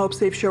you can help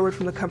save Sherwood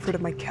from the comfort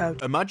of my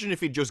couch. Imagine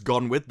if he'd just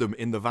gone with them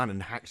in the van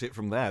and hacked it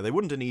from there. They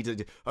wouldn't have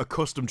needed a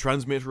custom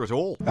transmitter at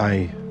all.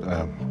 I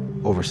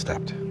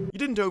overstepped. You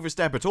didn't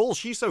overstep at all.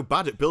 She's so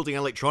bad at building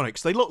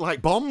electronics, they look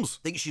like bombs.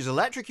 Think she's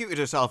electrocuted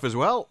herself as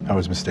well. I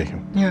was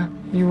mistaken. Yeah,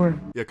 you were.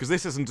 Yeah, because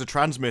this isn't a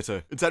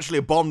transmitter. It's actually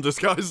a bomb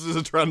disguised as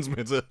a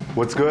transmitter.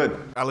 What's good?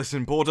 Alice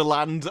in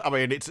Borderland. I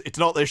mean, it's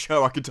not this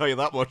show, I can tell you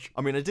that much.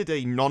 I mean, I did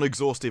a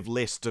non-exhaustive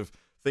list of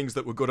things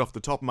that were good off the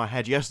top of my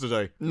head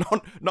yesterday.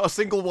 Not a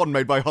single one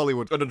made by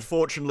Hollywood, and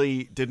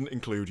unfortunately didn't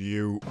include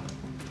you.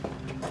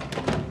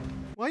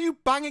 Why are you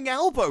banging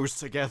elbows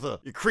together,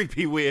 you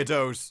creepy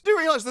weirdos? Do you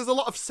realise there's a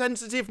lot of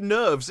sensitive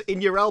nerves in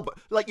your elbow?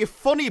 Like your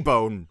funny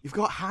bone. You've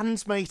got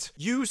hands, mate.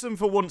 Use them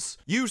for once.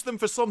 Use them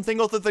for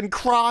something other than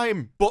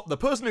crime. But the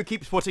person who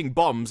keeps putting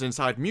bombs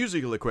inside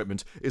musical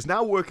equipment is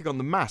now working on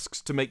the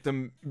masks to make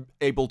them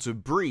able to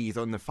breathe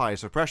on the fire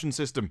suppression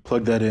system.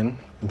 Plug that in,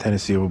 and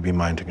Tennessee will be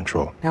mine to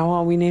control. Now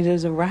all we need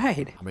is a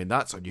ride. I mean,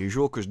 that's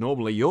unusual, because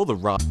normally you're the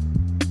ride.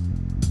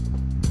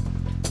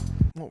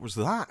 What was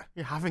that?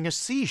 You're having a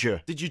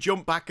seizure. Did you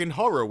jump back in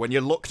horror when you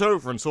looked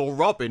over and saw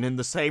Robyn in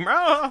the same...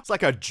 It's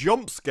like a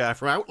jump scare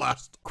from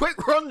Outlast.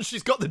 Quick run,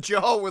 she's got the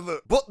jar with her.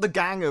 But the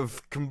gang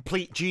of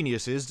complete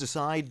geniuses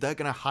decide they're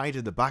gonna hide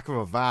in the back of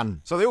a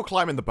van. So they all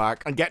climb in the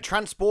back and get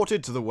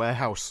transported to the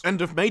warehouse,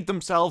 and have made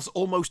themselves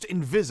almost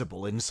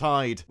invisible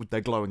inside with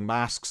their glowing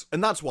masks.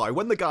 And that's why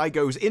when the guy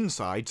goes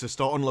inside to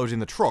start unloading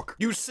the truck,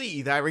 you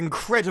see their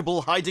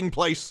incredible hiding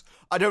place.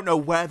 I don't know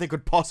where they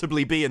could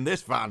possibly be in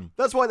this van.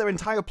 That's why their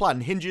entire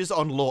plan hinges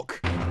on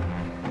luck.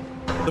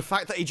 The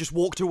fact that he just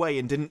walked away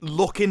and didn't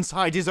look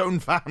inside his own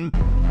van.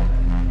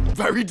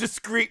 Very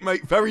discreet,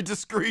 mate, very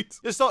discreet.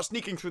 They start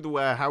sneaking through the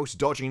warehouse,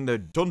 dodging the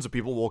tons of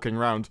people walking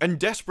around, and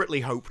desperately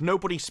hope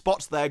nobody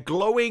spots their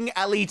glowing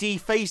LED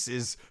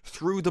faces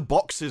through the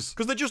boxes.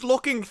 Because they're just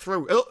looking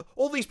through.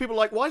 All these people are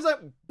like, why is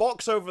that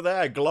box over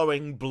there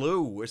glowing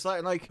blue? Is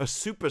that like a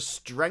super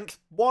strength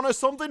one or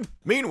something?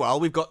 Meanwhile,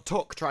 we've got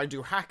Tuck trying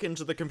to hack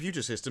into the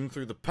computer system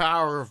through the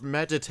power of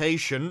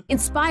meditation.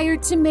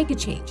 Inspired to make a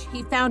change,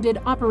 he founded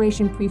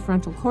Operation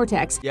Prefrontal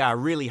Cortex. Yeah, I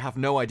really have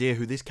no idea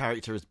who this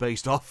character is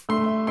based off.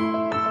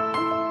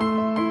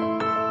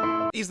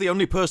 He's the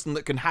only person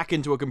that can hack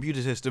into a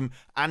computer system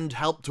and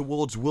help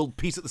towards world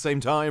peace at the same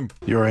time.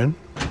 You're in?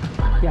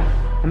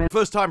 Yeah.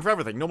 First time for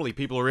everything. Normally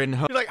people are in.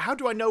 You're like, how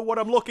do I know what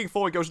I'm looking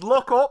for? He goes,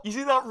 look up. You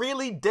see that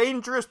really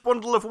dangerous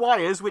bundle of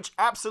wires, which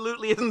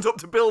absolutely isn't up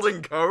to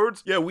building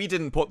code? Yeah, we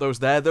didn't put those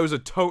there. Those are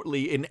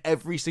totally in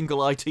every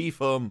single IT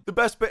firm. The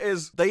best bit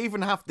is they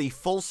even have the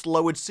false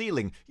lowered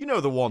ceiling. You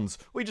know the ones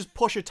where you just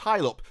push a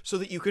tile up so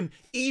that you can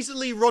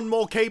easily run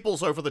more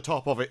cables over the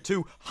top of it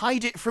to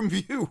hide it from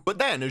view. But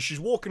then as she's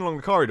walking along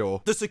the corridor,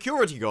 the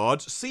security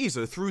guard sees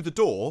her through the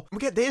door.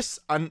 And we get this,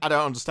 and I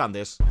don't understand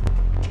this.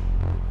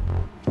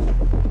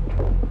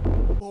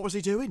 What was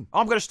he doing?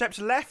 I'm gonna step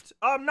to the left.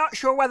 I'm not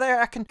sure whether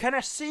I can I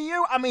see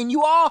you? I mean,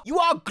 you are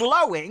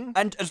glowing,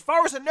 and as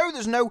far as I know,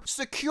 there's no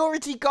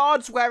security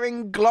guards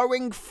wearing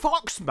glowing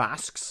fox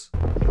masks.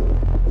 I'm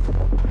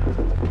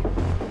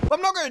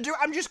not gonna do it,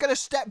 I'm just gonna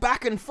step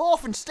back and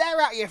forth and stare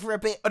at you for a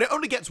bit. And it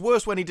only gets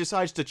worse when he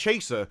decides to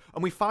chase her,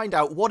 and we find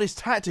out what his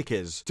tactic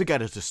is to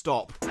get her to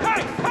stop.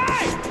 Hey!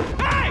 Hey!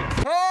 Hey!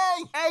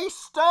 Hey! Hey,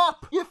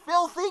 stop! You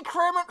filthy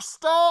criminal!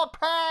 Stop!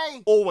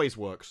 Hey! Always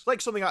works.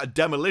 Like something out of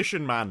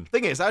Demolition Man.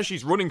 Thing is, as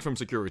she's running from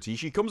security,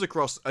 she comes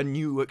across a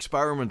new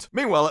experiment.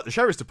 Meanwhile, at the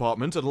sheriff's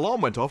department, an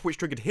alarm went off which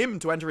triggered him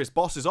to enter his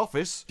boss's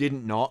office.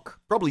 Didn't knock.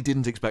 Probably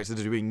didn't expect her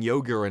to be doing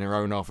yoga in her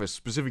own office,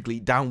 specifically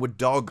downward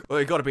dog. Well,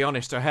 you gotta be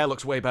honest, her hair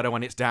looks way better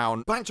when it's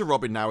down. Back to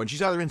Robyn now, and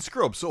she's either in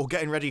scrubs or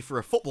getting ready for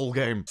a football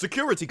game.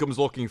 Security comes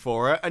looking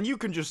for her, and you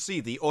can just see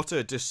the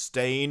utter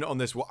disdain on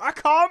this one. I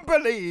can't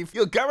believe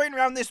you're going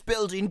around this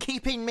building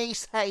keeping me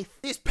safe.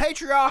 These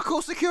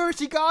patriarchal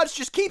security guards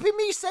just keeping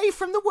me safe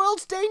from the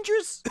world's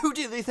dangers? Who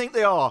do they think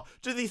they are?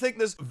 Do they think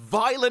there's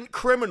violent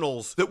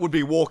criminals that would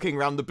be walking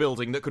around the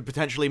building that could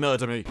potentially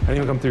murder me?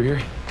 Anyone come through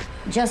here?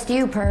 Just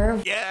you,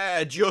 perv.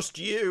 Yeah, just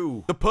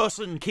you. The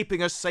person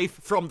keeping us safe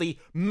from the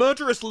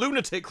murderous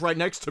lunatic right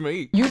next to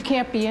me. You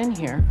can't be in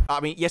here. I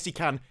mean, yes he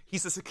can.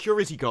 He's a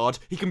security guard.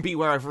 He can be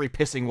wherever he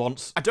pissing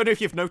wants. I don't know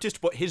if you've noticed,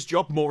 but his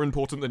job more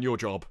important than your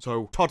job.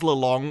 So toddle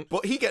along.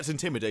 But he gets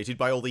intimidated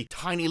by all the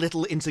tiny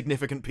little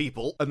insignificant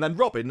people. And then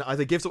Robyn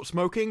either gives up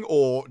smoking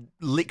or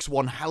licks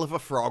one hell of a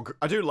frog.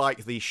 I do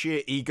like the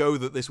sheer ego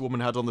that this woman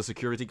had on the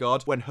security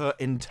guard when her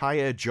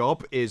entire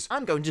job is,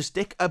 I'm going to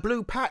stick a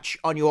blue patch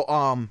on your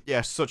arm.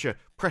 Yes, such a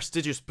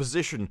prestigious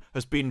position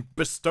has been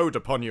bestowed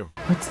upon you.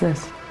 What's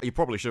this? You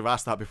probably should have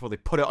asked that before they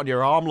put it on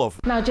your arm, love.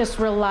 Now just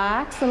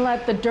relax and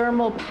let the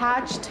dermal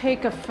patch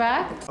take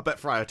effect. I bet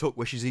Friar Tuck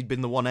wishes he'd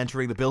been the one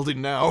entering the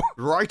building now.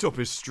 Right up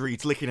his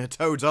street, licking a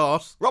toad's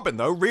arse. Robyn,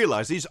 though,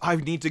 realises I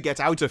need to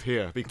get out of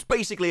here. It's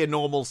basically a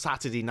normal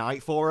Saturday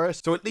night for her,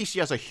 so at least she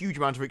has a huge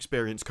amount of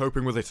experience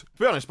coping with it. To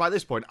be honest, by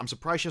this point, I'm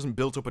surprised she hasn't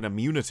built up an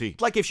immunity.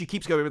 Like if she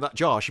keeps going with that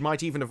jar, she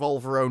might even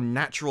evolve her own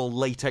natural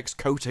latex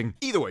coating.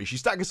 Either way, she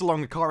staggers along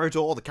the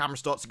corridor, the camera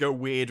starts to go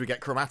weird, we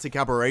get chromatic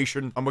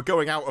aberration, and we're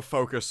going out of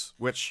focus,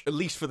 which, at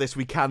least for this,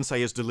 we can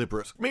say is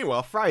deliberate.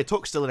 Meanwhile, Friar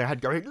Tuck's still in her head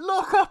going,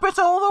 look up at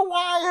all the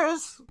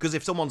wires! Because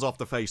if someone's off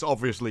the face,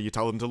 obviously you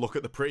tell them to look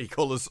at the pretty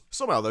colours.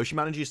 Somehow, though, she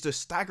manages to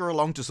stagger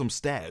along to some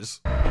stairs.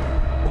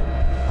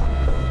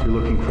 You're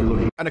looking for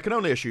looking. And I can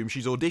only assume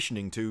she's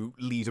auditioning to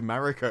lead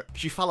America. If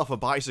she fell off a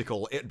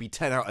bicycle, it'd be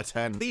 10 out of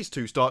 10. These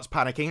two starts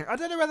panicking. I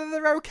don't know whether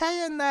they're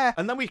okay in there.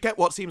 And then we get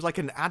what seems like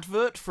an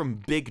advert from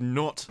Big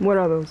Nut. What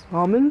are those,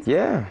 almonds?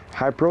 Yeah,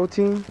 high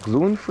protein,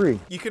 gluten-free.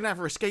 You can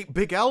never escape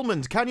Big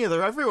Almond, can you?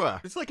 They're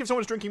everywhere. It's like if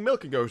someone's drinking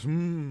milk and goes,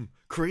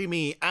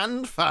 creamy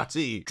and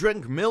fatty.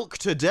 Drink milk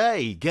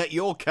today. Get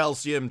your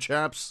calcium,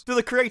 chaps. Do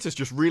the creators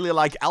just really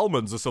like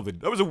almonds or something?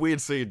 That was a weird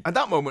scene. At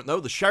that moment, though,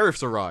 the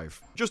sheriffs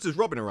arrive. Just as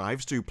Robyn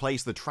arrives to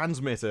place the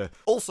transmitter.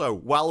 Also,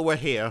 while we're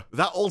here,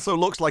 that also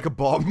looks like a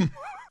bomb.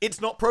 It's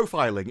not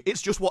profiling,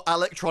 it's just what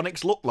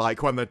electronics look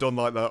like when they're done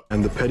like that.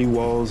 And the petty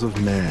walls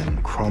of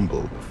man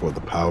crumble before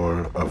the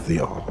power of the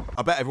all.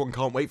 I bet everyone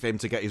can't wait for him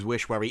to get his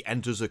wish where he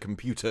enters a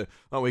computer.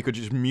 That way he could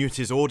just mute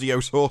his audio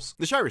source.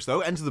 The sheriffs,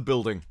 though, enter the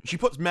building. She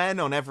puts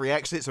men on every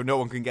exit so no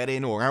one can get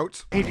in or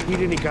out. Hey, do you need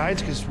any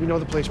guides? Because we know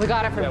the place. We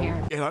got it from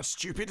here. Yeah, that's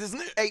stupid, isn't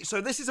it? Hey,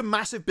 so this is a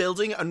massive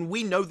building and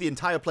we know the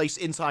entire place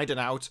inside and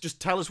out. Just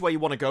tell us where you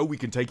want to go, we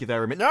can take you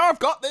there a minute. No, I've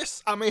got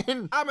this. I'm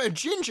a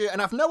ginger and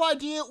I've no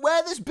idea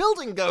where this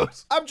building goes.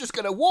 I'm just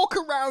gonna walk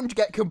around,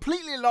 get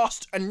completely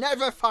lost, and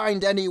never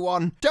find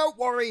anyone. Don't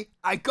worry,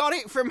 I got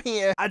it from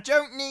here. I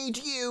don't need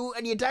you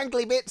and your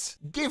dangly bits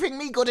giving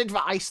me good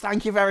advice,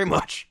 thank you very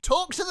much.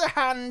 Talk to the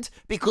hand,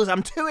 because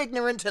I'm too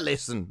ignorant to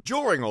listen.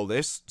 During all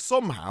this,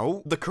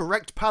 somehow, the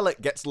correct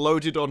pallet gets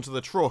loaded onto the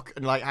truck,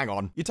 and like, hang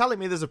on, you're telling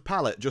me there's a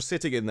pallet just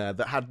sitting in there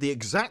that had the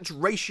exact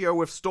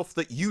ratio of stuff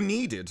that you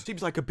needed?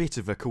 Seems like a bit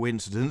of a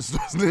coincidence,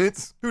 doesn't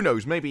it? Who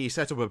knows, maybe he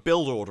set up a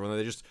build order and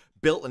they just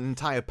built an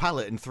entire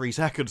pallet in 3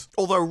 seconds.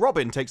 Although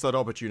Robyn takes that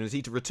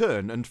opportunity to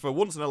return, and for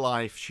once in her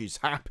life, she's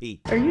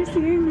happy. Are you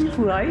seeing these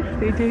lights?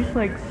 They taste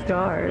like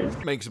stars.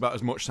 Makes about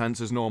as much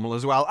sense as normal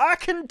as well. I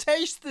can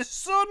taste the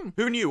sun!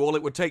 Who knew all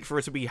it would take for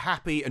her to be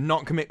happy and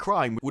not commit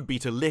crime would be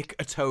to lick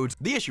a toad?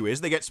 The issue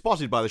is they get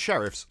spotted by the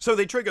sheriffs, so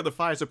they trigger the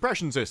fire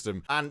suppression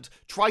system and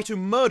try to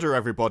murder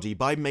everybody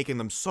by making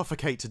them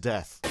suffocate to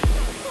death.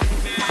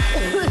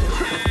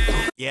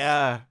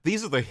 Yeah,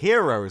 these are the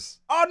heroes.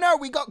 Oh no,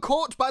 we got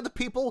caught by the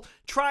people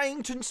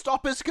trying to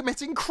stop us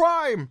committing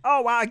crime.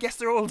 Oh, well, I guess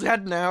they're all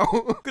dead now.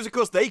 Because of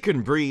course they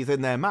can breathe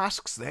in their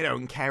masks. They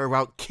don't care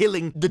about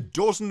killing the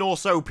dozen or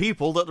so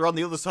people that are on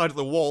the other side of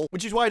the wall,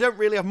 which is why I don't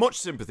really have much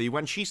sympathy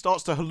when she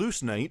starts to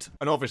hallucinate.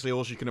 And obviously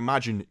all she can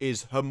imagine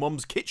is her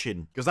mum's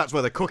kitchen, because that's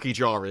where the cookie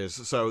jar is.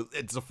 So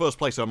it's the first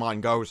place her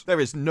mind goes. There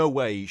is no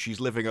way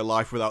she's living her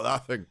life without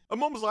that thing. And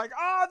mum's like,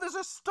 there's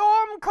a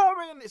storm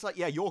coming. It's like,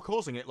 yeah, you're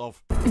causing it,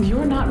 love.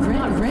 You're not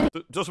ready.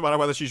 Doesn't matter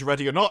whether she's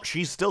ready or not,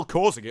 she's still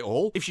causing it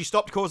all. If she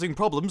stopped causing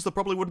problems, there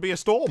probably wouldn't be a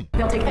storm.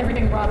 They'll take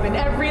everything, Robyn,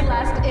 every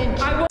last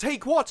inch.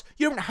 Take what?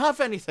 You don't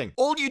have anything.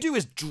 All you do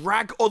is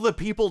drag other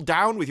people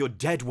down with your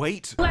dead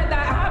weight. Let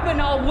that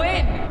happen, I'll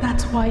win.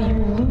 That's why you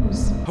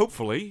lose.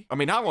 Hopefully. I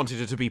mean, I wanted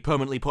her to be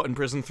permanently put in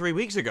prison 3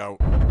 weeks ago.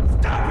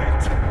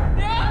 Stop it!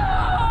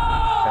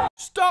 No!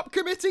 Stop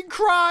committing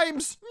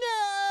crimes!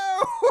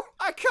 No!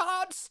 I I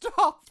can't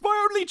stop. It's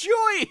my only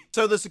joy.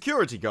 So the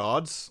security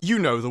guards, you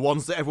know, the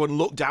ones that everyone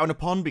looked down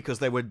upon because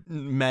they were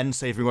men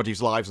saving everybody's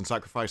lives and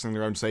sacrificing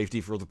their own safety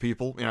for other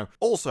people, you know,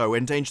 also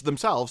endangered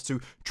themselves to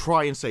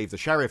try and save the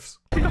sheriffs.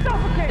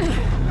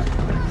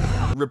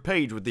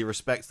 Repaid with the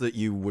respect that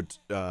you would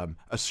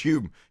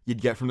assume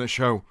you'd get from the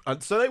show.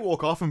 And so they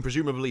walk off and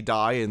presumably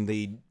die in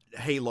the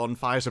Halon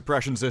fire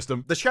suppression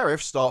system. The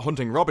sheriffs start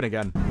hunting Robyn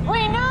again.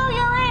 We know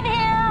you're in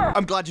here!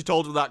 I'm glad you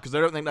told them that because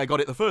I don't think they got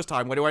it the first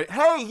time when they went,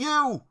 hey,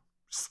 you!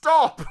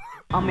 Stop!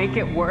 I'll make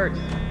it worse.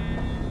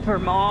 For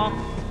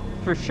Mom,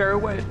 for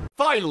Sherwood.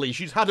 Finally,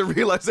 she's had a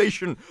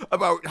realization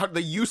about how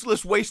the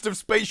useless waste of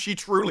space she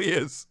truly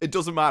is. It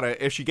doesn't matter.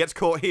 If she gets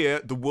caught here,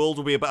 the world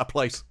will be a better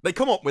place. They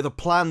come up with a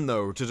plan,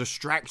 though, to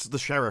distract the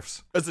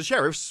sheriffs. As the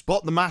sheriffs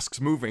spot the masks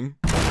moving...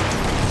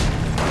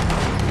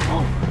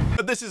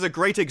 This is a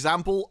great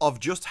example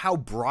of just how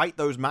bright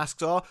those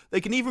masks are.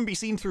 They can even be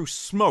seen through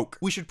smoke.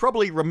 We should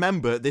probably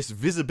remember this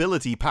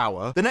visibility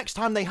power the next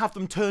time they have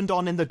them turned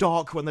on in the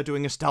dark when they're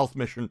doing a stealth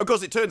mission. Of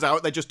course, it turns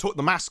out they just took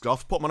the masks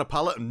off, put them on a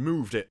pallet and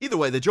moved it. Either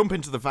way, they jump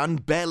into the van,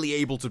 barely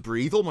able to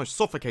breathe, almost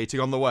suffocating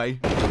on the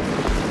way,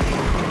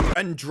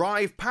 and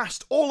drive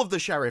past all of the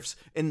sheriffs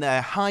in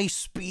their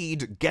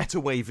high-speed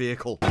getaway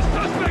vehicle.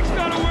 Suspect's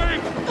got away!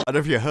 I don't know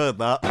if you heard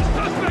that.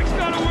 Suspect's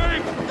got away!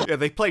 Yeah,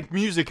 they played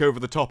music over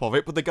the top of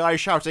it, but the guy is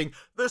shouting,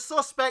 the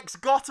suspects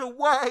got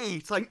away!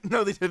 It's like,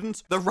 no, they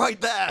didn't. They're right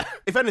there.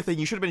 If anything,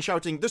 you should have been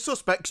shouting, the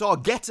suspects are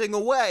getting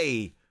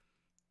away.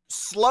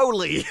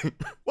 Slowly.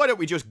 Why don't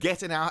we just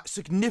get in our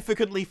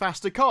significantly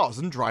faster cars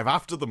and drive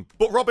after them?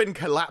 But Robyn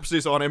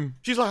collapses on him.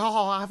 She's like,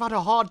 oh, I've had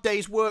a hard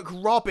day's work.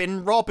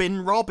 Robyn.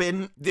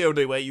 The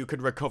only way you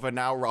can recover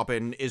now,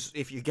 Robyn, is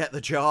if you get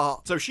the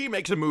jar. So she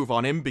makes a move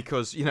on him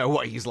because, you know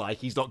what he's like.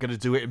 He's not going to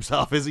do it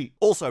himself, is he?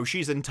 Also,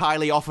 she's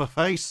entirely off her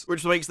face,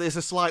 which makes this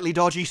a slightly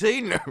dodgy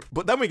scene.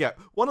 But then we get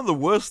one of the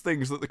worst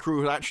things that the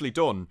crew had actually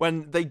done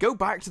when they go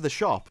back to the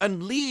shop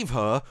and leave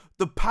her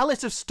the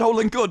pallet of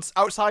stolen goods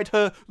outside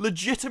her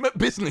legitimate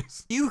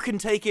business. You can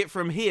take it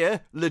from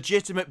here,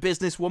 legitimate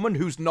businesswoman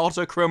who's not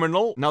a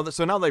criminal. Now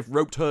they've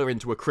roped her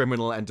into a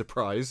criminal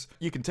enterprise.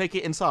 You can take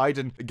it inside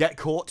and get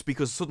caught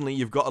because suddenly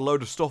you've got a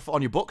load of stuff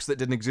on your books that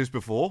didn't exist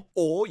before.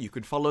 Or you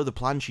could follow the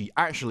plan she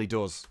actually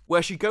does,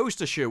 where she goes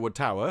to Sherwood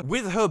Tower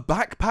with her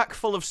backpack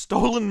full of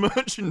stolen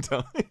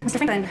merchandise. Mr.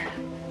 Franklin,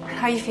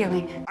 how are you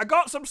feeling? I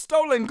got some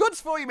stolen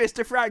goods for you,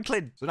 Mr.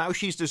 Franklin. So now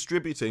she's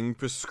distributing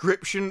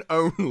prescription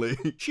only.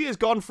 She has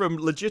gone from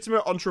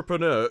legitimate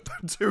entrepreneur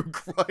to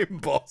crime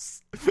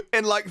boss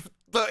in like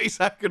 30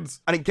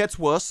 seconds. And it gets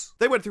worse.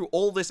 They went through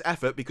all this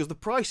effort because the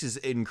prices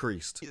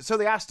increased. So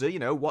they asked her, you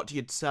know, what do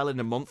you sell in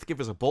a month?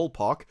 Give us a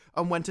ballpark,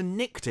 and went and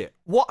nicked it.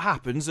 What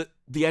happens at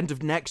the end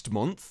of next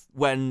month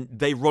when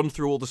they run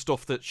through all the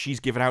stuff that she's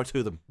given out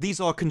to them?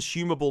 These are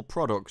consumable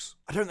products.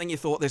 I don't think you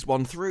thought this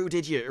one through,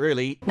 did you,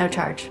 really? No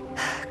charge.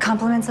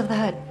 Compliments of the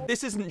hood.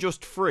 This isn't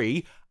just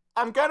free.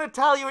 I'm gonna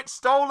tell you it's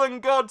stolen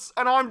goods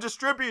and I'm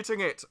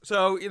distributing it.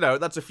 So, you know,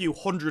 that's a few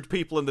hundred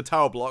people in the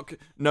tower block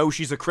know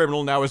she's a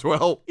criminal now as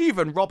well.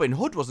 Even Robyn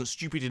Hood wasn't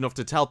stupid enough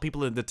to tell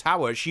people in the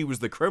tower she was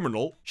the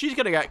criminal. She's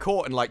gonna get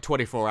caught in like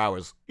 24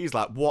 hours. He's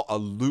like, what a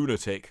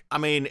lunatic. I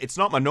mean, it's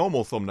not my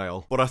normal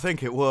thumbnail, but I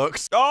think it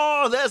works.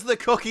 Oh, there's the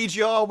cookie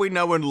jar we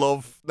know and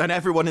love. Then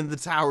everyone in the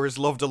tower is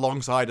loved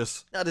alongside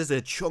us. That is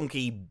a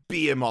chunky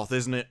behemoth,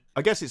 isn't it?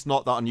 I guess it's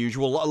not that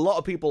unusual. A lot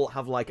of people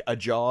have like a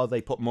jar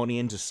they put money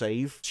in to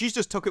save. She's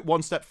just took it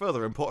one step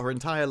further and put her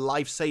entire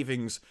life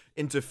savings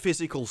into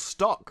physical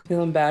stock.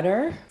 Feeling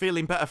better?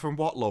 Feeling better from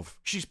what, love?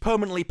 She's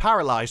permanently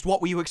paralyzed.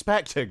 What were you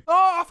expecting?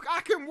 Oh, I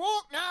can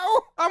walk now.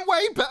 I'm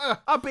way better.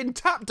 I've been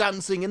tap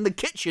dancing in the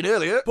kitchen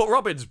earlier. But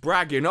Robyn's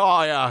bragging.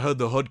 Oh yeah, I heard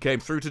the hood came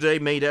through today,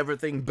 made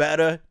everything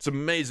better. It's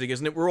amazing,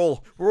 isn't it? We're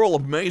all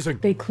amazing.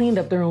 They cleaned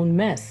up their own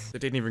mess. They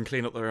didn't even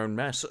clean up their own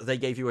mess. They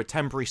gave you a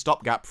temporary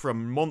stopgap for a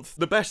month.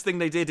 The best thing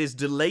they did is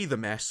delay the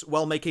mess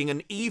while making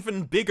an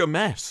even bigger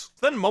mess.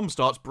 Then Mum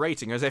starts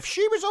berating as if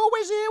she was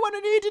always here when I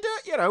needed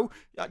her. You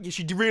know,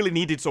 she really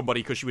needed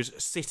somebody because she was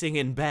sitting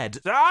in bed.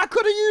 I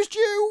could have used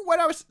you when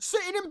I was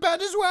sitting in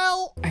bed as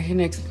well. I can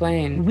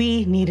explain.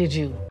 We needed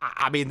you.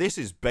 I mean, this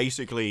is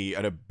basically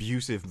an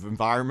abusive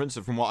environment,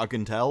 so from what I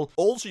can tell.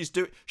 All she's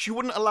doing, she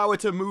wouldn't allow her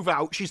to move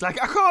out. She's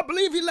like, I can't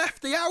believe you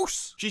left the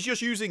house. She's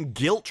just using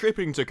guilt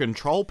tripping to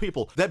control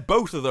people. That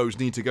both of those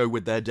need to go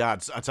with their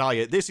dads. I tell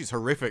you, this is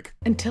horrific.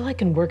 Until I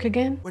can work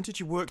again? When did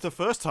you work the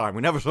first time?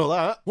 We never saw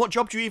that. What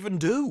job do you even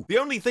do? The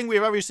only thing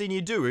we've ever seen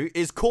you do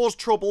is cause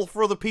trouble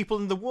for other people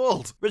in the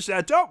world. Which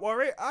said, don't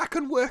worry, I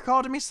can work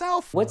harder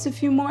myself. What's a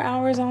few more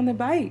hours on the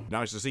bike?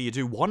 Nice to see you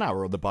do 1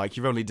 hour on the bike.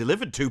 You've only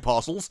delivered 2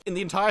 parcels in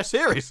the entire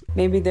series.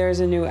 Maybe there's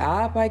a new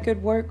app I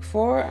could work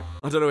for.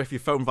 I don't know if your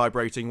phone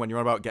vibrating when you're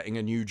about getting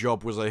a new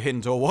job was a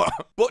hint or what.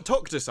 But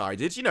Tuck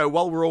decided, you know,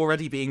 while we're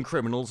already being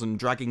criminals and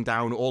dragging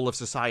down all of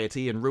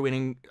society and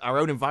ruining our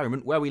own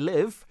environment where we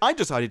live, I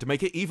decided to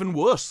make it it even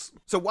worse.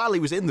 So while he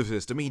was in the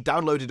system, he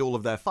downloaded all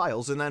of their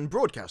files and then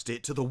broadcast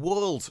it to the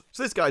world.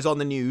 So this guy's on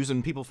the news,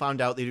 and people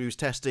found out that he was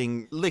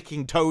testing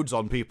licking toads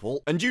on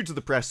people, and due to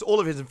the press, all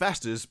of his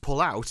investors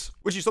pull out,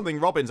 which is something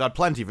Robyn's had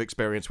plenty of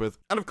experience with.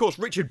 And of course,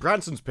 Richard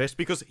Branson's pissed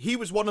because he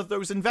was one of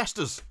those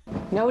investors.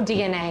 No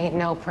DNA,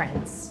 no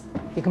prints.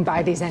 You can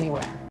buy these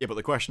anywhere. Yeah, but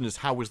the question is,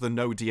 how was there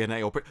no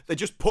DNA or they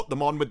just put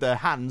them on with their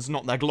hands,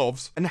 not their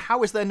gloves? And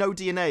how is there no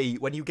DNA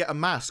when you get a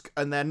mask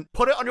and then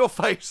put it on your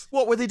face?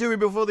 What were they doing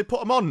before they put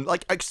them on?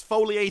 Like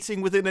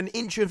exfoliating within an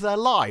inch of their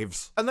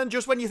lives? And then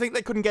just when you think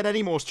they couldn't get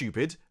any more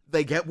stupid,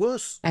 they get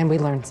worse. And we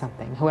learned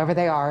something. Whoever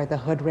they are, the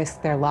Hood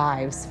risked their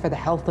lives for the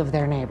health of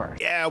their neighbors.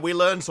 Yeah, we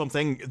learned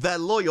something. They're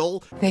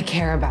loyal. They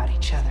care about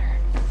each other.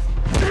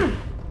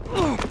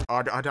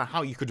 I don't know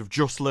how you could have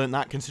just learned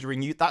that,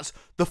 considering that's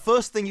the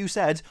first thing you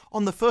said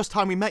on the first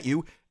time we met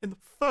you in the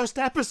first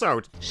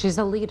episode. She's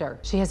a leader.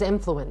 She has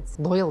influence,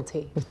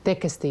 loyalty. We're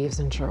thick as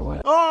thieves in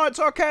Sherwood. Oh, it's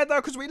okay though,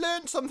 because we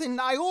learned something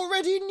I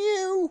already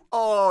knew.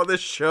 Oh,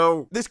 this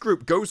show. This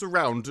group goes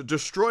around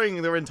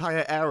destroying their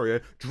entire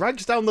area,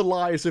 drags down the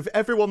lives of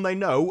everyone they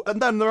know,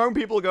 and then their own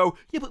people go,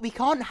 yeah, but we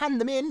can't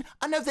hand them in.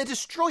 I know they're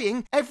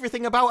destroying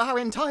everything about our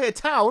entire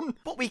town,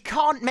 but we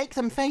can't make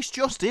them face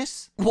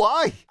justice.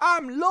 Why?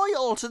 I'm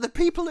loyal to the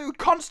people who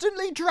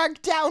constantly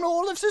drag down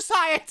all of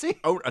society.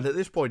 Oh, and at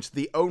this point,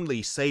 the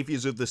only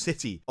saviors of the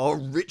city are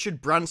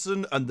Richard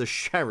Branson and the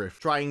sheriff,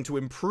 trying to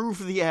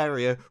improve the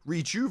area,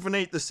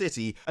 rejuvenate the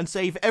city, and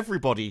save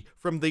everybody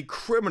from the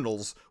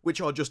criminals,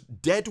 which are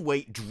just dead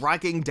weight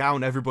dragging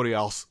down everybody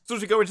else. So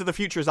as we go into the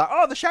future, it's like,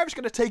 oh, the sheriff's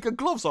going to take her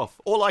gloves off.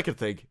 All I can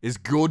think is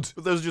good.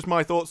 But those are just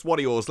my thoughts. What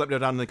are yours? Let me know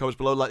down in the comments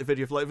below. Like the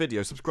video if you like the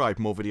video. Subscribe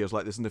for more videos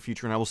like this in the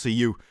future, and I will see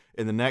you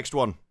in the next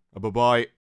one. Bye-bye.